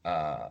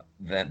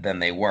than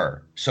they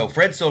were. So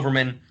Fred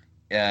Silverman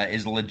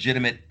is a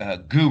legitimate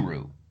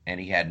guru, and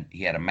he had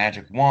a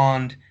magic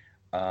wand.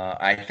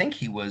 I think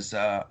he was.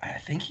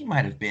 I think he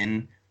might have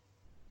been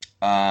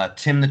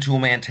Tim the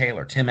Toolman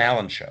Taylor, Tim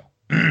Allen's show,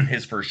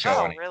 his first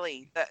show. Oh,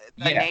 really? The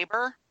Yeah,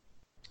 neighbor?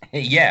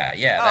 yeah,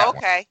 Oh, that one.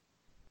 okay.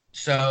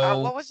 So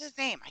What was his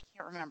name? I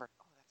can't remember.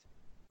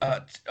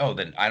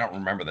 then I don't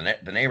remember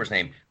the neighbor's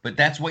name, but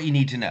that's what you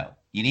need to know.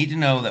 You need to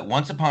know that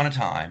once upon a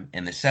time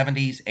in the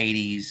 70s,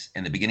 80s,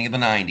 and the beginning of the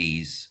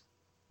 90s,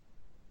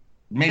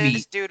 maybe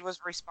This dude was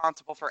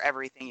responsible for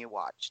everything you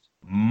watched.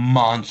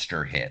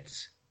 monster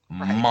hits.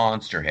 Right.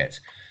 Monster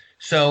hits.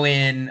 So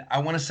I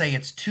want to say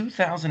it's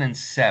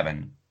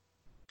 2007,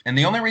 and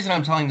the only reason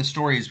I'm telling the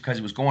story is because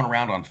it was going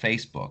around on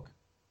Facebook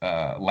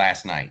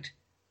last night.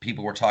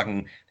 People were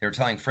talking, they were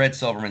telling Fred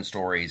Silverman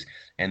stories,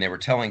 and they were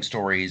telling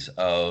stories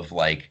of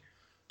like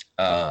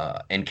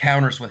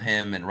encounters with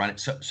him and running.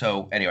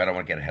 So anyway, I don't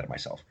want to get ahead of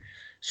myself.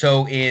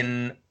 So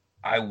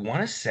I want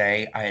to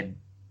say I had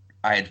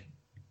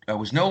I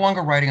was no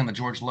longer writing on the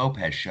George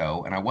Lopez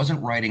show, and I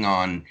wasn't writing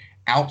on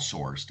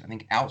Outsourced. I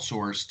think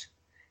Outsourced,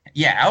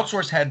 yeah,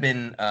 Outsourced had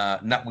been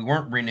not. We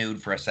weren't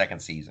renewed for a second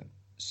season.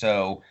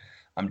 So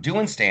I'm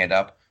doing stand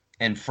up,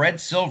 and Fred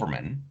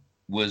Silverman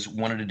was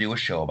wanted to do a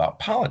show about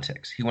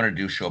politics. He wanted to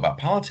do a show about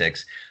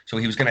politics, so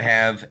he was going to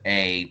have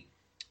a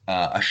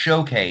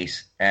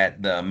showcase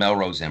at the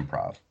Melrose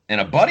Improv. And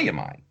a buddy of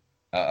mine,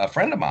 a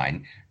friend of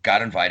mine,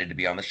 got invited to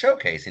be on the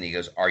showcase. And he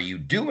goes, "Are you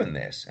doing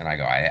this?" And I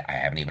go, I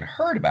haven't even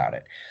heard about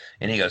it.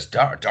 And he goes,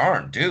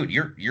 darn, dude,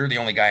 you're the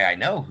only guy I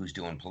know who's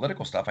doing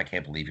political stuff. I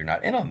can't believe you're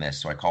not in on this."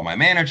 So I call my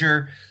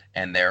manager,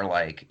 and they're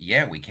like,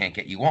 "Yeah, we can't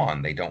get you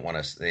on. They don't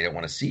want to. They don't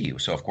want to see you."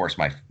 So of course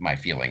my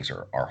feelings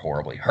are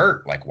horribly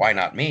hurt. Like, why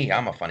not me?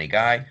 I'm a funny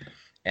guy.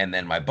 And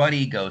then my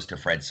buddy goes to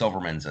Fred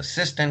Silverman's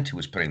assistant, who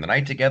was putting the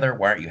night together.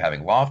 "Why aren't you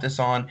having Loftus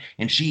on?"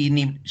 And she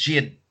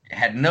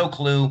had no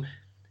clue.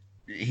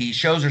 He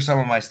shows her some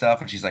of my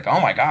stuff, and she's like,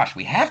 "Oh my gosh,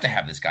 we have to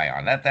have this guy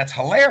on. That's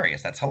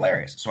hilarious. That's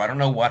hilarious." So I don't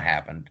know what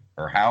happened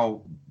or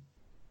how.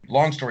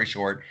 Long story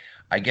short,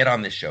 I get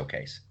on this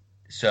showcase.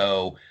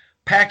 So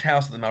packed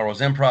house at the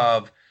Melrose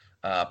Improv,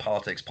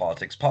 politics,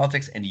 politics,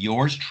 politics, and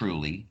yours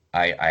truly.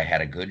 I had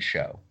a good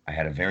show. I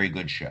had a very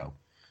good show.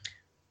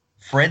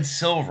 Fred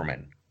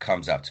Silverman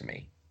comes up to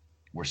me.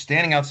 We're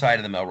standing outside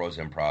of the Melrose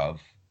Improv,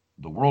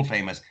 the world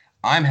famous.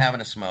 I'm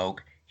having a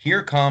smoke.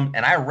 Here come,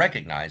 and I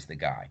recognize the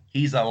guy.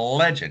 He's a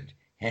legend.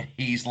 And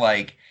he's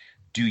like,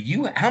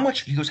 how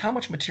much, he goes, "How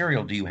much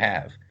material do you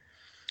have?"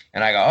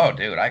 And I go, "Oh,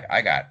 dude,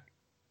 I got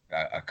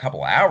a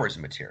couple hours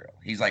of material.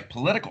 He's like,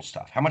 political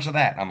stuff. How much of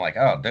that? And I'm like,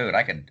 oh, dude,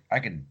 I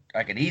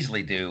could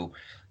easily do,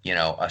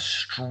 a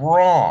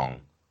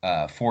strong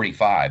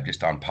 45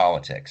 just on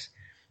politics.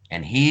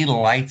 And he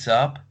lights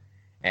up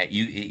at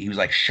you. He was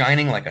like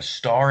shining like a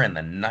star in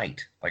the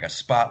night, like a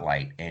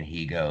spotlight. And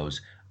he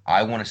goes,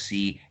 I want to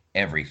see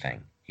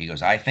everything. He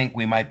goes, I think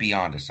we might be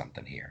onto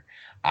something here.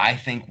 I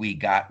think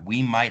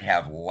we might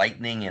have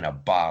lightning in a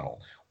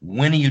bottle.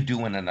 When are you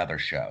doing another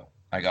show?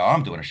 I go,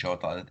 I'm doing a show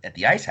at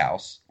the Ice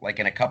House, like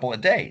in a couple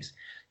of days.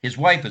 His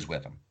wife is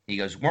with him. He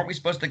goes, weren't we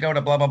supposed to go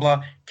to blah, blah,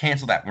 blah?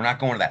 Cancel that. We're not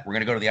going to that. We're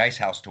going to go to the Ice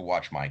House to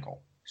watch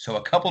Michael. So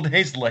a couple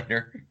days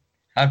later,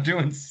 I'm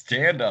doing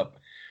stand-up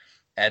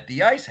at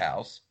the Ice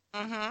House.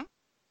 Mm-hmm.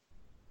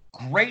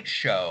 Great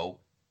show.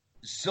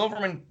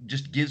 Silverman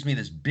just gives me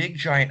this big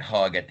giant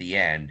hug at the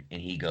end,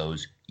 and he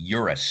goes,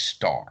 you're a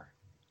star.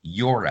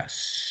 You're a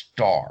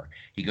star.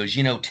 He goes,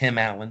 Tim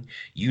Allen,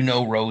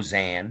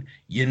 Roseanne,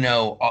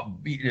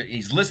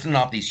 he's listing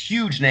off these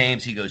huge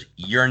names. He goes,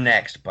 you're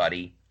next,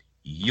 buddy.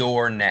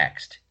 You're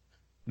next.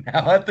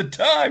 Now, at the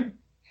time,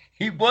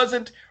 he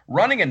wasn't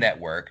running a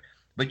network,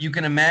 but you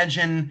can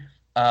imagine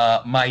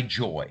my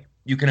joy.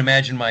 You can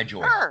imagine my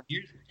joy. Sure.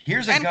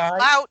 Here's a guy.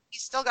 Clout.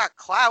 He's still got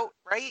clout,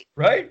 right?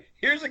 Right?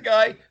 Here's a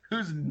guy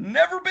who's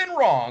never been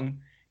wrong,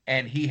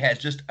 and he has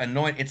just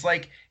anointed. It's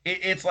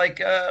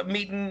like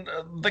meeting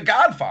the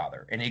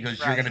Godfather, and he goes,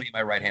 "You're going to be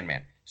my right hand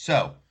man."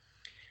 So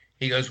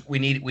he goes, "We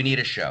need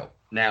a show."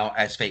 Now,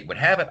 as fate would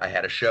have it, I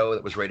had a show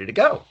that was ready to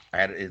go.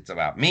 It's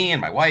about me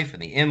and my wife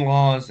and the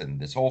in-laws and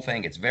this whole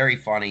thing. It's very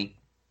funny.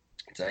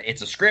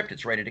 It's a script.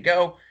 It's ready to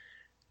go.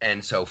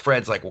 And so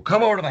Fred's like, "Well,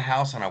 come over to the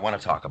house, and I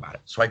want to talk about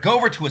it." So I go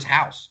over to his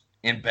house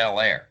in Bel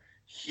Air.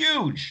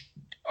 Huge.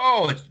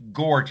 Oh, it's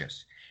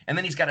gorgeous. And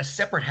then he's got a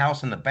separate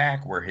house in the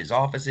back where his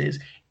office is.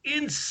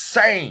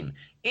 Insane.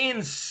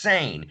 And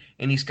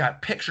he's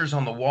got pictures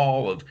on the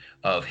wall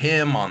of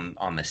him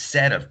on the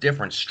set of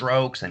Different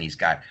Strokes, and he's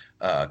got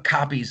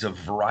copies of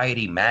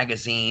Variety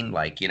magazine,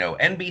 like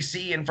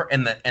NBC and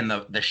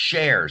the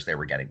shares they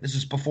were getting. This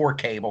is before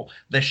cable.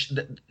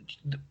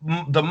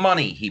 The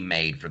money he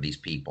made for these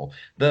people,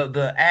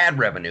 the ad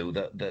revenue,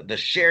 the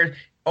shares.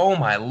 Oh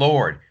my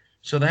Lord!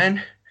 So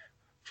then,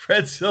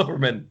 Fred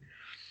Silverman,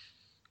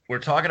 we're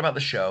talking about the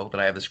show that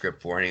I have the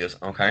script for, and he goes,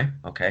 okay.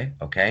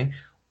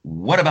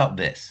 What about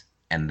this?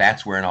 And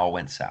that's where it all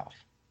went south.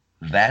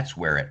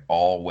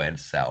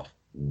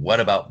 What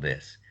about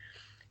this?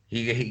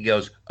 He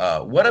goes,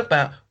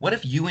 what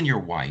if you and your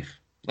wife,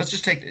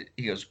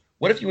 he goes,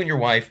 what if you and your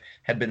wife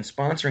had been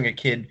sponsoring a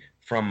kid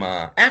from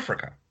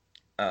Africa?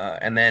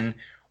 And then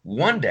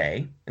one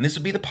day, and this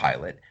would be the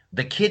pilot,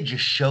 the kid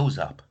just shows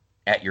up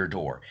at your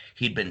door.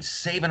 He'd been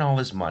saving all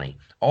his money,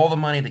 all the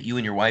money that you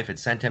and your wife had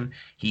sent him.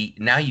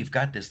 Now you've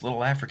got this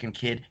little African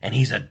kid, and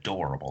he's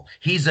adorable.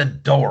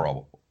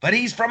 But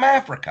he's from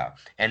Africa,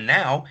 and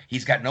now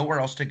he's got nowhere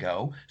else to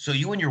go. So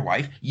you and your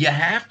wife, you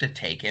have to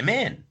take him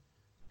in.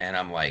 And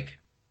I'm like,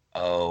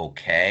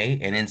 okay.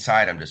 And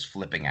inside, I'm just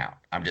flipping out.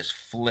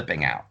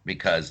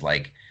 Because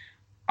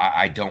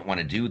I don't want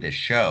to do this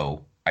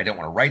show. I don't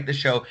want to write the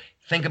show.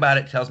 Think about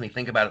it. Tells me,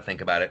 think about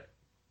it.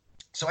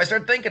 So I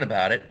started thinking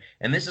about it,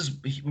 and this is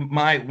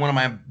one of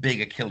my big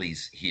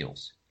Achilles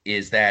heels,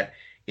 is that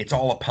it's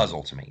all a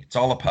puzzle to me. It's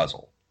all a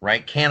puzzle,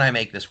 right? Can I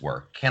make this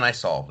work? Can I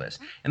solve this?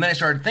 And then I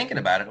started thinking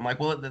about it. I'm like,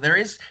 well,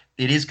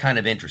 it is kind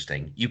of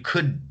interesting. You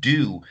could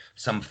do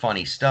some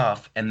funny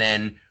stuff, and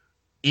then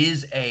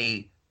is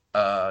a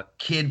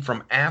kid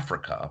from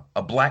Africa,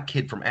 a black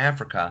kid from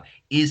Africa,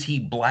 is he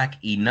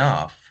black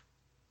enough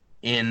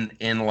in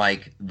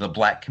like the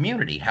black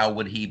community? How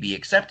would he be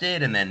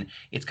accepted? And then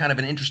it's kind of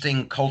an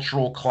interesting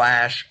cultural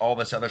clash, all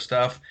this other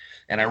stuff.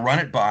 And I run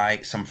it by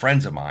some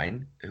friends of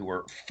mine who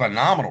are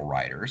phenomenal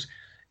writers,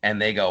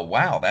 and they go,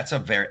 wow, that's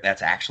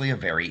actually a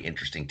very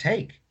interesting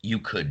take. You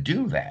could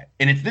do that.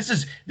 And this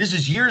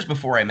is years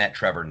before I met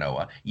Trevor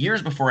Noah,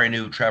 years before I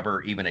knew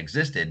Trevor even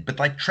existed. But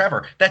like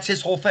Trevor, that's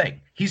his whole thing.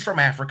 He's from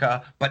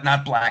Africa, but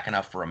not black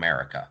enough for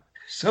America.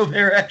 So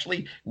there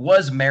actually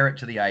was merit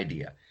to the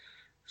idea.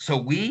 So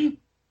we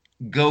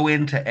go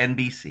into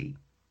NBC,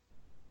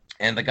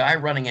 and the guy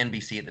running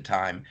NBC at the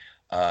time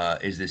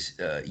is this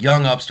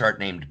young upstart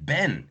named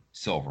Ben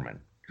Silverman,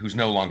 who's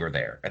no longer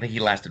there. I think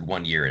he lasted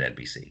 1 year at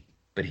NBC.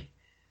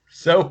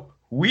 So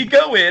we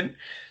go in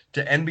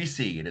to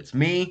NBC, and it's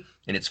me,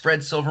 and it's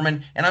Fred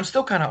Silverman, and I'm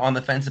still kind of on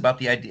the fence about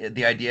the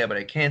idea, but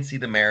I can't see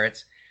the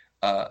merits.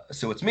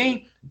 So it's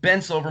me,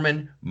 Ben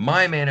Silverman,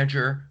 my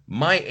manager,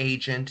 my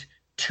agent,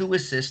 2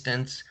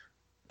 assistants.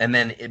 And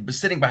then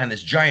sitting behind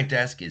this giant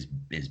desk is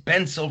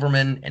Ben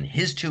Silverman and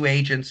his 2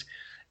 agents.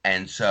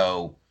 And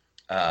so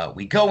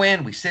we go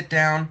in, we sit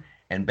down,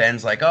 and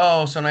Ben's like,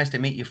 oh, so nice to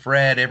meet you,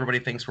 Fred. Everybody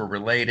thinks we're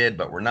related,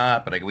 but we're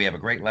not. But we have a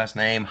great last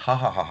name. Ha,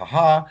 ha, ha, ha,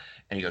 ha.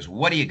 And he goes,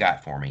 what do you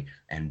got for me?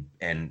 And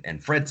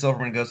Fred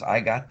Silverman goes,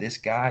 I got this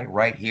guy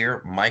right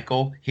here,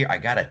 Michael. Here, I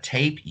got a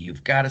tape.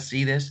 You've got to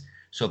see this.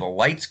 So the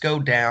lights go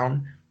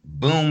down.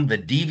 Boom, the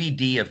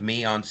DVD of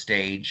me on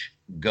stage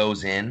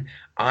goes in.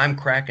 I'm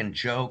cracking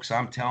jokes.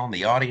 I'm telling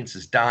the audience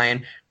is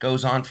dying.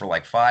 Goes on for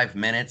like 5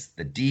 minutes.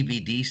 The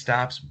DVD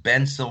stops.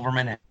 Ben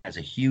Silverman has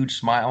a huge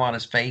smile on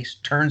his face,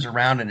 turns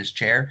around in his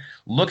chair,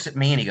 looks at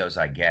me, and he goes,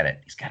 I get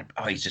it.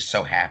 He's just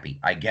so happy.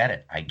 I get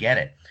it. I get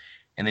it.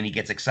 And then he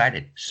gets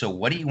excited. So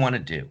what do you want to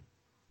do?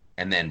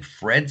 And then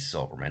Fred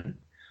Silverman,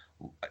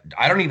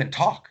 I don't even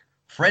talk.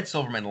 Fred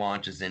Silverman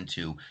launches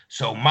into,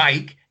 so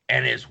Mike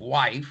and his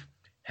wife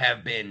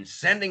have been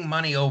sending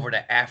money over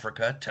to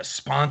Africa to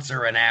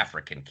sponsor an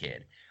African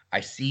kid. I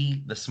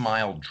see the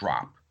smile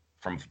drop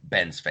from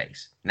Ben's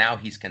face. Now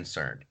he's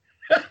concerned.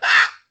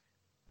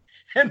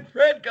 And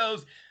Fred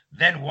goes,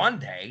 then one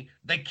day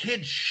the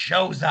kid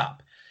shows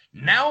up.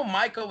 Now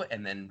Michael,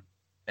 and then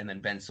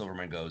Ben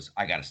Silverman goes,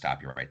 I got to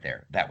stop you right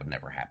there. That would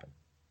never happen.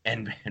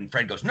 And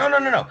Fred goes, no.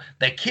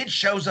 The kid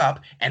shows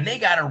up and they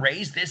got to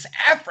raise this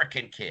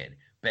African kid.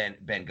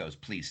 Ben goes,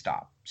 please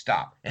stop.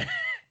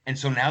 And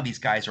so now these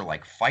guys are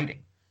like fighting.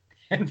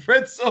 And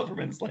Fred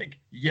Silverman's like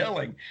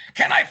yelling,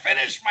 can I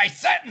finish my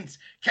sentence?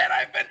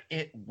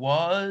 It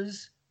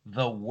was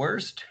the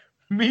worst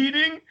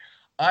meeting.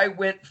 I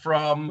went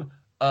from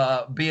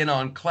being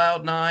on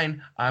cloud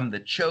nine, I'm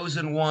the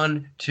chosen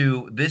one,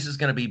 to this is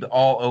going to be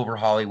all over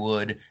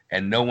Hollywood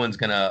and no one's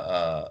going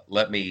to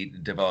let me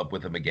develop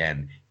with him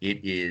again.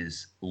 It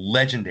is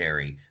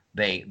legendary.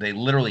 They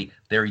literally,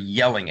 they're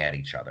yelling at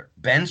each other.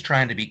 Ben's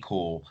trying to be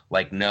cool,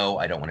 like, no,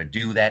 I don't want to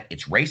do that.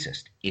 It's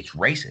racist.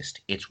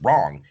 It's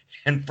wrong.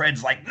 And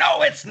Fred's like,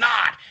 no, it's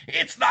not.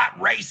 It's not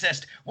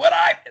racist.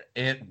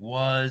 It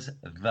was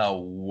the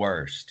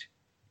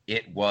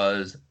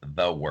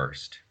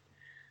worst.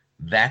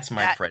 That's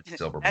my Fred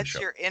Silverman that's show.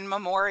 That's your in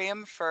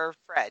memoriam for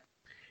Fred.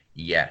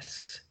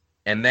 Yes.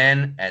 And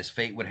then, as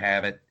fate would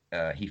have it,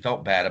 he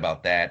felt bad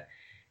about that.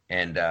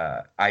 And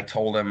I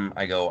told him,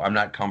 I go, I'm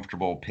not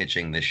comfortable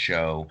pitching this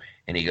show.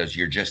 And he goes,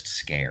 you're just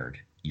scared.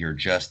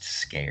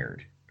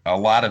 A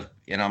lot of,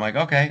 and I'm like,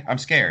 okay, I'm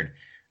scared.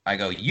 I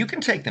go, you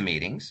can take the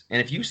meetings.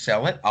 And if you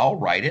sell it, I'll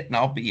write it and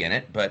I'll be in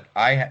it. But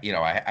I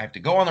have to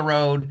go on the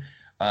road,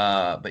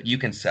 but you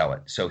can sell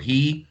it. So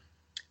he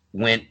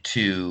went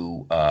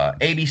to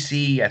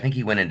ABC. I think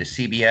he went into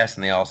CBS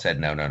and they all said,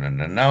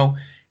 no.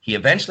 He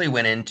eventually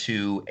went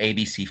into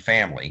ABC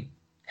Family.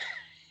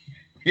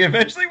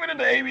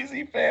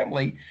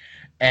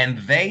 And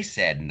they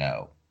said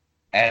no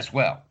as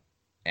well.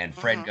 And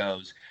Fred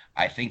goes,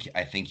 I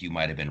think you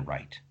might have been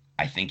right.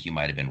 I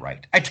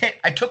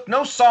took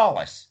no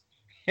solace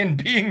in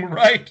being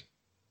right.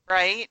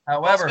 Right.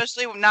 However, well,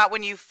 especially not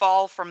when you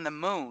fall from the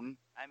moon.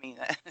 I mean,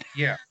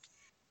 yeah.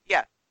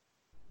 Yeah.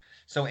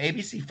 So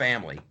ABC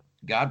Family,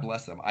 God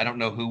bless them. I don't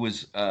know who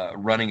was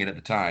running it at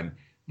the time.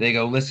 They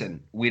go,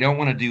 listen, we don't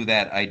want to do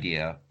that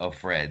idea of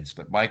Fred's,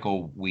 but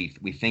Michael, we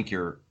think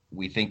you're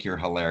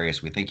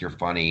hilarious. We think you're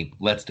funny.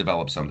 Let's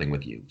develop something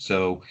with you.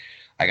 So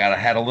I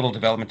had a little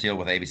development deal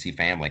with ABC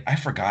Family. I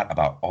forgot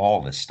about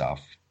all this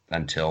stuff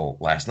until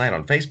last night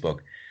on Facebook.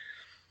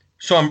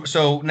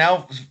 So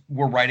now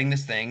we're writing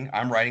this thing.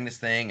 I'm writing this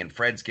thing, and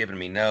Fred's giving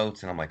me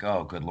notes, and I'm like,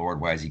 oh, good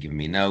Lord, why is he giving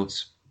me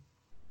notes?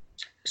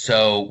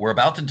 So we're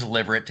about to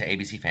deliver it to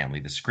ABC Family,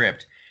 the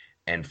script,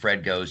 and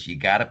Fred goes, you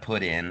got to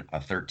put in a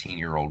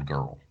 13-year-old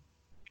girl.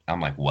 I'm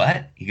like,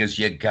 what? He goes,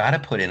 you got to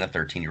put in a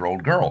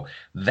 13-year-old girl.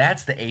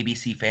 That's the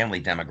ABC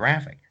Family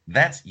demographic.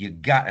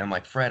 And I'm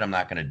like, Fred, I'm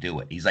not going to do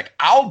it. He's like,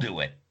 I'll do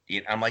it.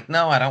 I'm like,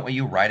 no, I don't want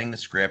you writing the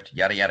script,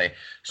 yada, yada.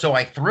 So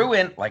I threw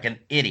in like an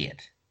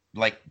idiot.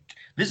 Like,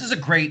 this is a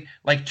great,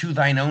 like, to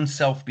thine own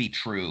self be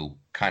true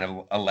kind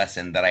of a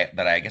lesson that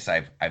I guess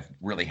I've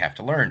really have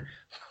to learn.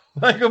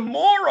 Like a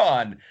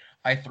moron.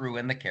 I threw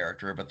in the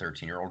character of a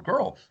 13-year-old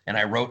girl. And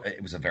I wrote,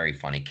 it was a very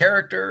funny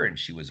character, and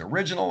she was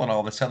original and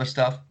all this other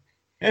stuff.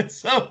 And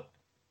so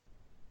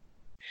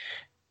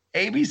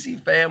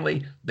ABC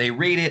Family, they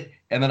read it,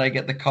 and then I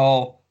get the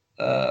call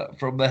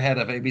from the head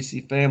of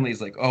ABC Family.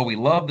 He's like, oh, we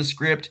love the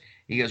script.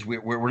 He goes,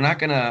 we're not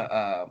going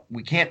to,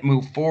 we can't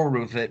move forward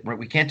with it.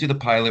 We can't do the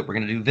pilot. We're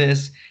going to do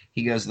this.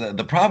 He goes,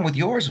 the problem with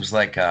yours was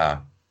like,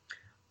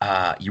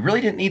 you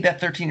really didn't need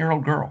that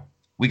 13-year-old girl.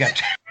 We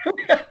got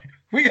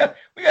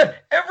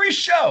every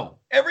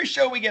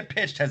show we get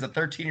pitched has a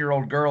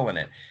 13-year-old girl in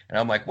it. And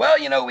I'm like, well,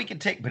 we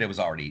could take, but it was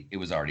already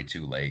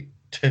too late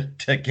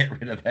to get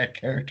rid of that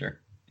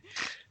character.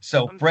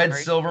 So Fred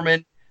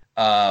Silverman,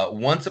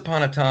 once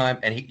upon a time,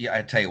 and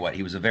I tell you what,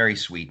 he was a very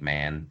sweet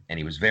man, and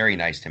he was very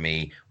nice to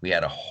me. We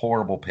had a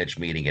horrible pitch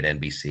meeting at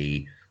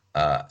NBC,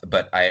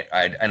 but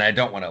I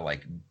don't want to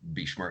like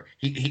be schmirk.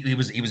 He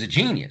was a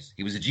genius.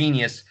 He was a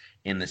genius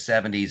in the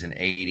 70s and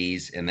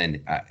 80s, and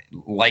then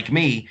like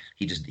me,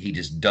 he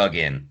just dug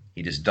in.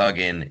 He just dug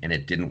in, and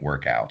it didn't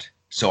work out.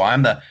 So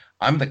I'm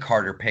the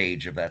Carter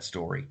Page of that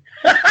story.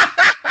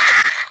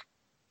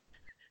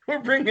 We're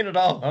bringing it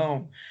all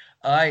home.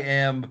 I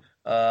am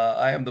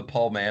the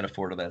Paul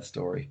Manafort of that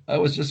story. I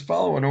was just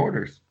following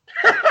orders.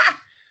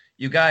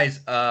 You guys,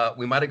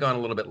 we might have gone a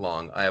little bit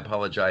long. I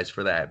apologize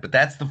for that. But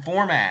that's the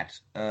format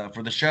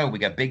for the show. We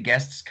got big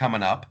guests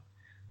coming up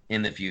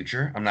in the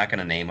future. I'm not going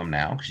to name them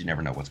now because you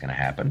never know what's going to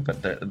happen,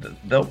 but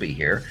they'll be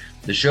here.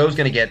 The show's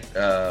going to get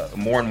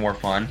more and more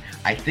fun.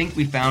 I think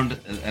we found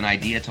an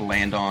idea to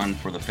land on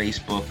for the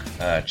Facebook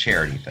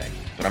charity thing,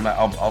 but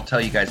I'll tell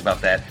you guys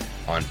about that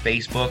on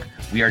Facebook.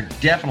 We are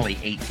definitely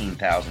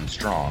 18,000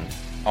 strong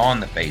on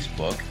the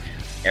Facebook.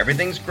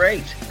 Everything's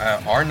great.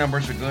 Our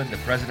numbers are good. The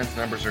president's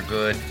numbers are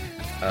good.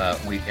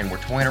 We're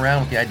toying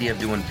around with the idea of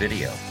doing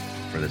video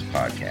for this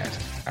podcast.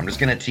 I'm just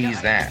going to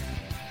tease that.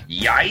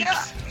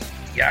 Yikes!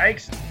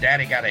 Yikes!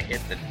 Daddy got to hit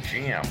the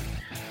gym.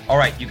 All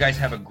right, you guys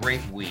have a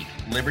great week.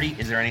 Liberty,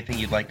 is there anything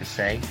you'd like to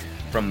say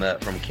from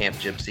Camp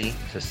Gypsy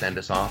to send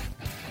us off?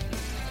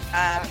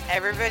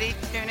 Everybody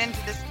tune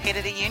into the State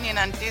of the Union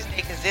on Tuesday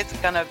because it's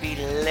going to be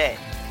lit.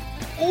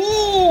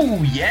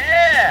 Ooh,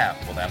 yeah!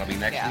 Well, that'll be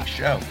next week's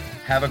show.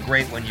 Have a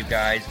great one, you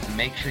guys.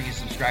 Make sure you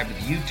subscribe to the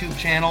YouTube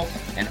channel,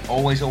 and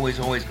always, always,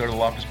 always go to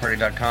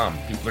loftusparty.com.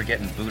 People are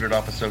getting booted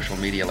off of social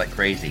media like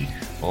crazy.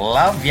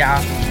 Love ya!